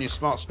 online. We're on your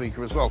smart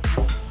speaker as well.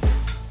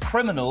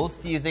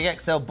 Criminals using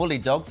XL bully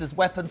dogs as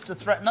weapons to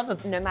threaten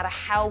others. No matter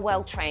how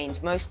well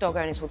trained, most dog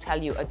owners will tell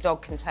you a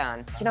dog can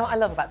turn. Do you know what I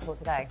love about Talk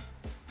Today?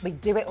 We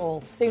do it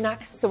all. Sunak,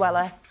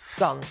 Suella,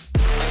 scones.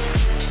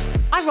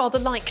 I rather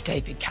like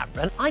David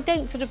Cameron. I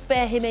don't sort of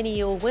bear him any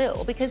ill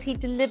will because he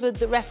delivered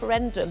the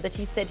referendum that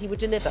he said he would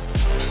deliver.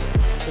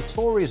 The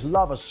Tories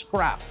love a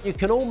scrap. You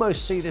can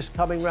almost see this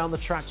coming round the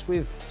tracks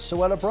with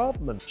Suella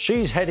Braverman.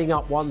 She's heading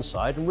up one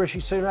side and Rishi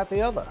Sunak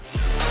the other.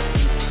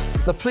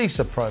 The police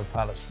are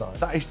pro-Palestine.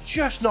 That is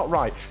just not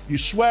right. You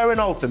swear an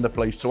oath in the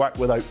police to act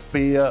without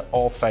fear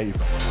or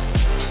favour.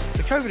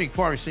 The COVID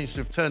inquiry seems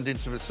to have turned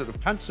into a sort of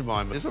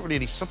pantomime. There's not really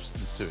any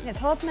substance to it. It's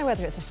hard to know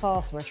whether it's a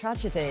farce or a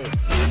tragedy.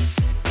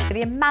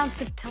 The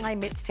amount of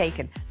time it's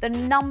taken, the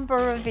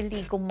number of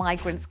illegal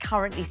migrants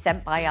currently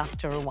sent by us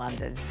to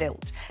Rwanda,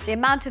 zilch. The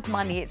amount of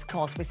money it's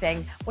cost,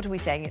 what are we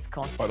saying it's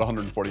cost? About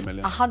 140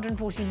 million.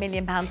 140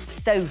 million pounds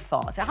so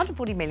far. So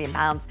 140 million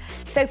pounds,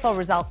 so far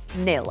result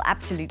nil,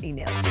 absolutely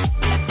nil.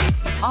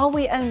 Are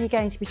we only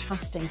going to be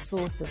trusting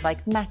sources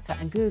like Meta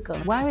and Google?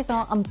 Where is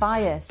our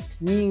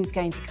unbiased news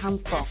going to come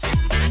from?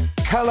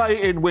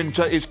 Calais in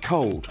winter is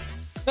cold.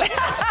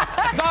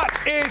 That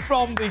is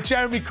from the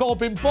Jeremy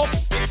Corbyn book.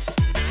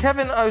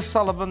 Kevin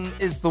O'Sullivan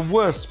is the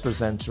worst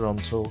presenter on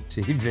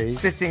talkTV,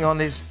 sitting on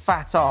his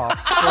fat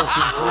arse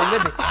talking for a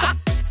living.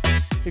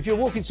 If you're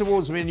walking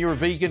towards me and you're a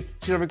vegan, you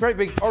should have a great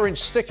big orange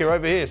sticker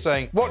over here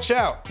saying, "Watch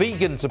out,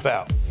 vegan's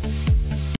about."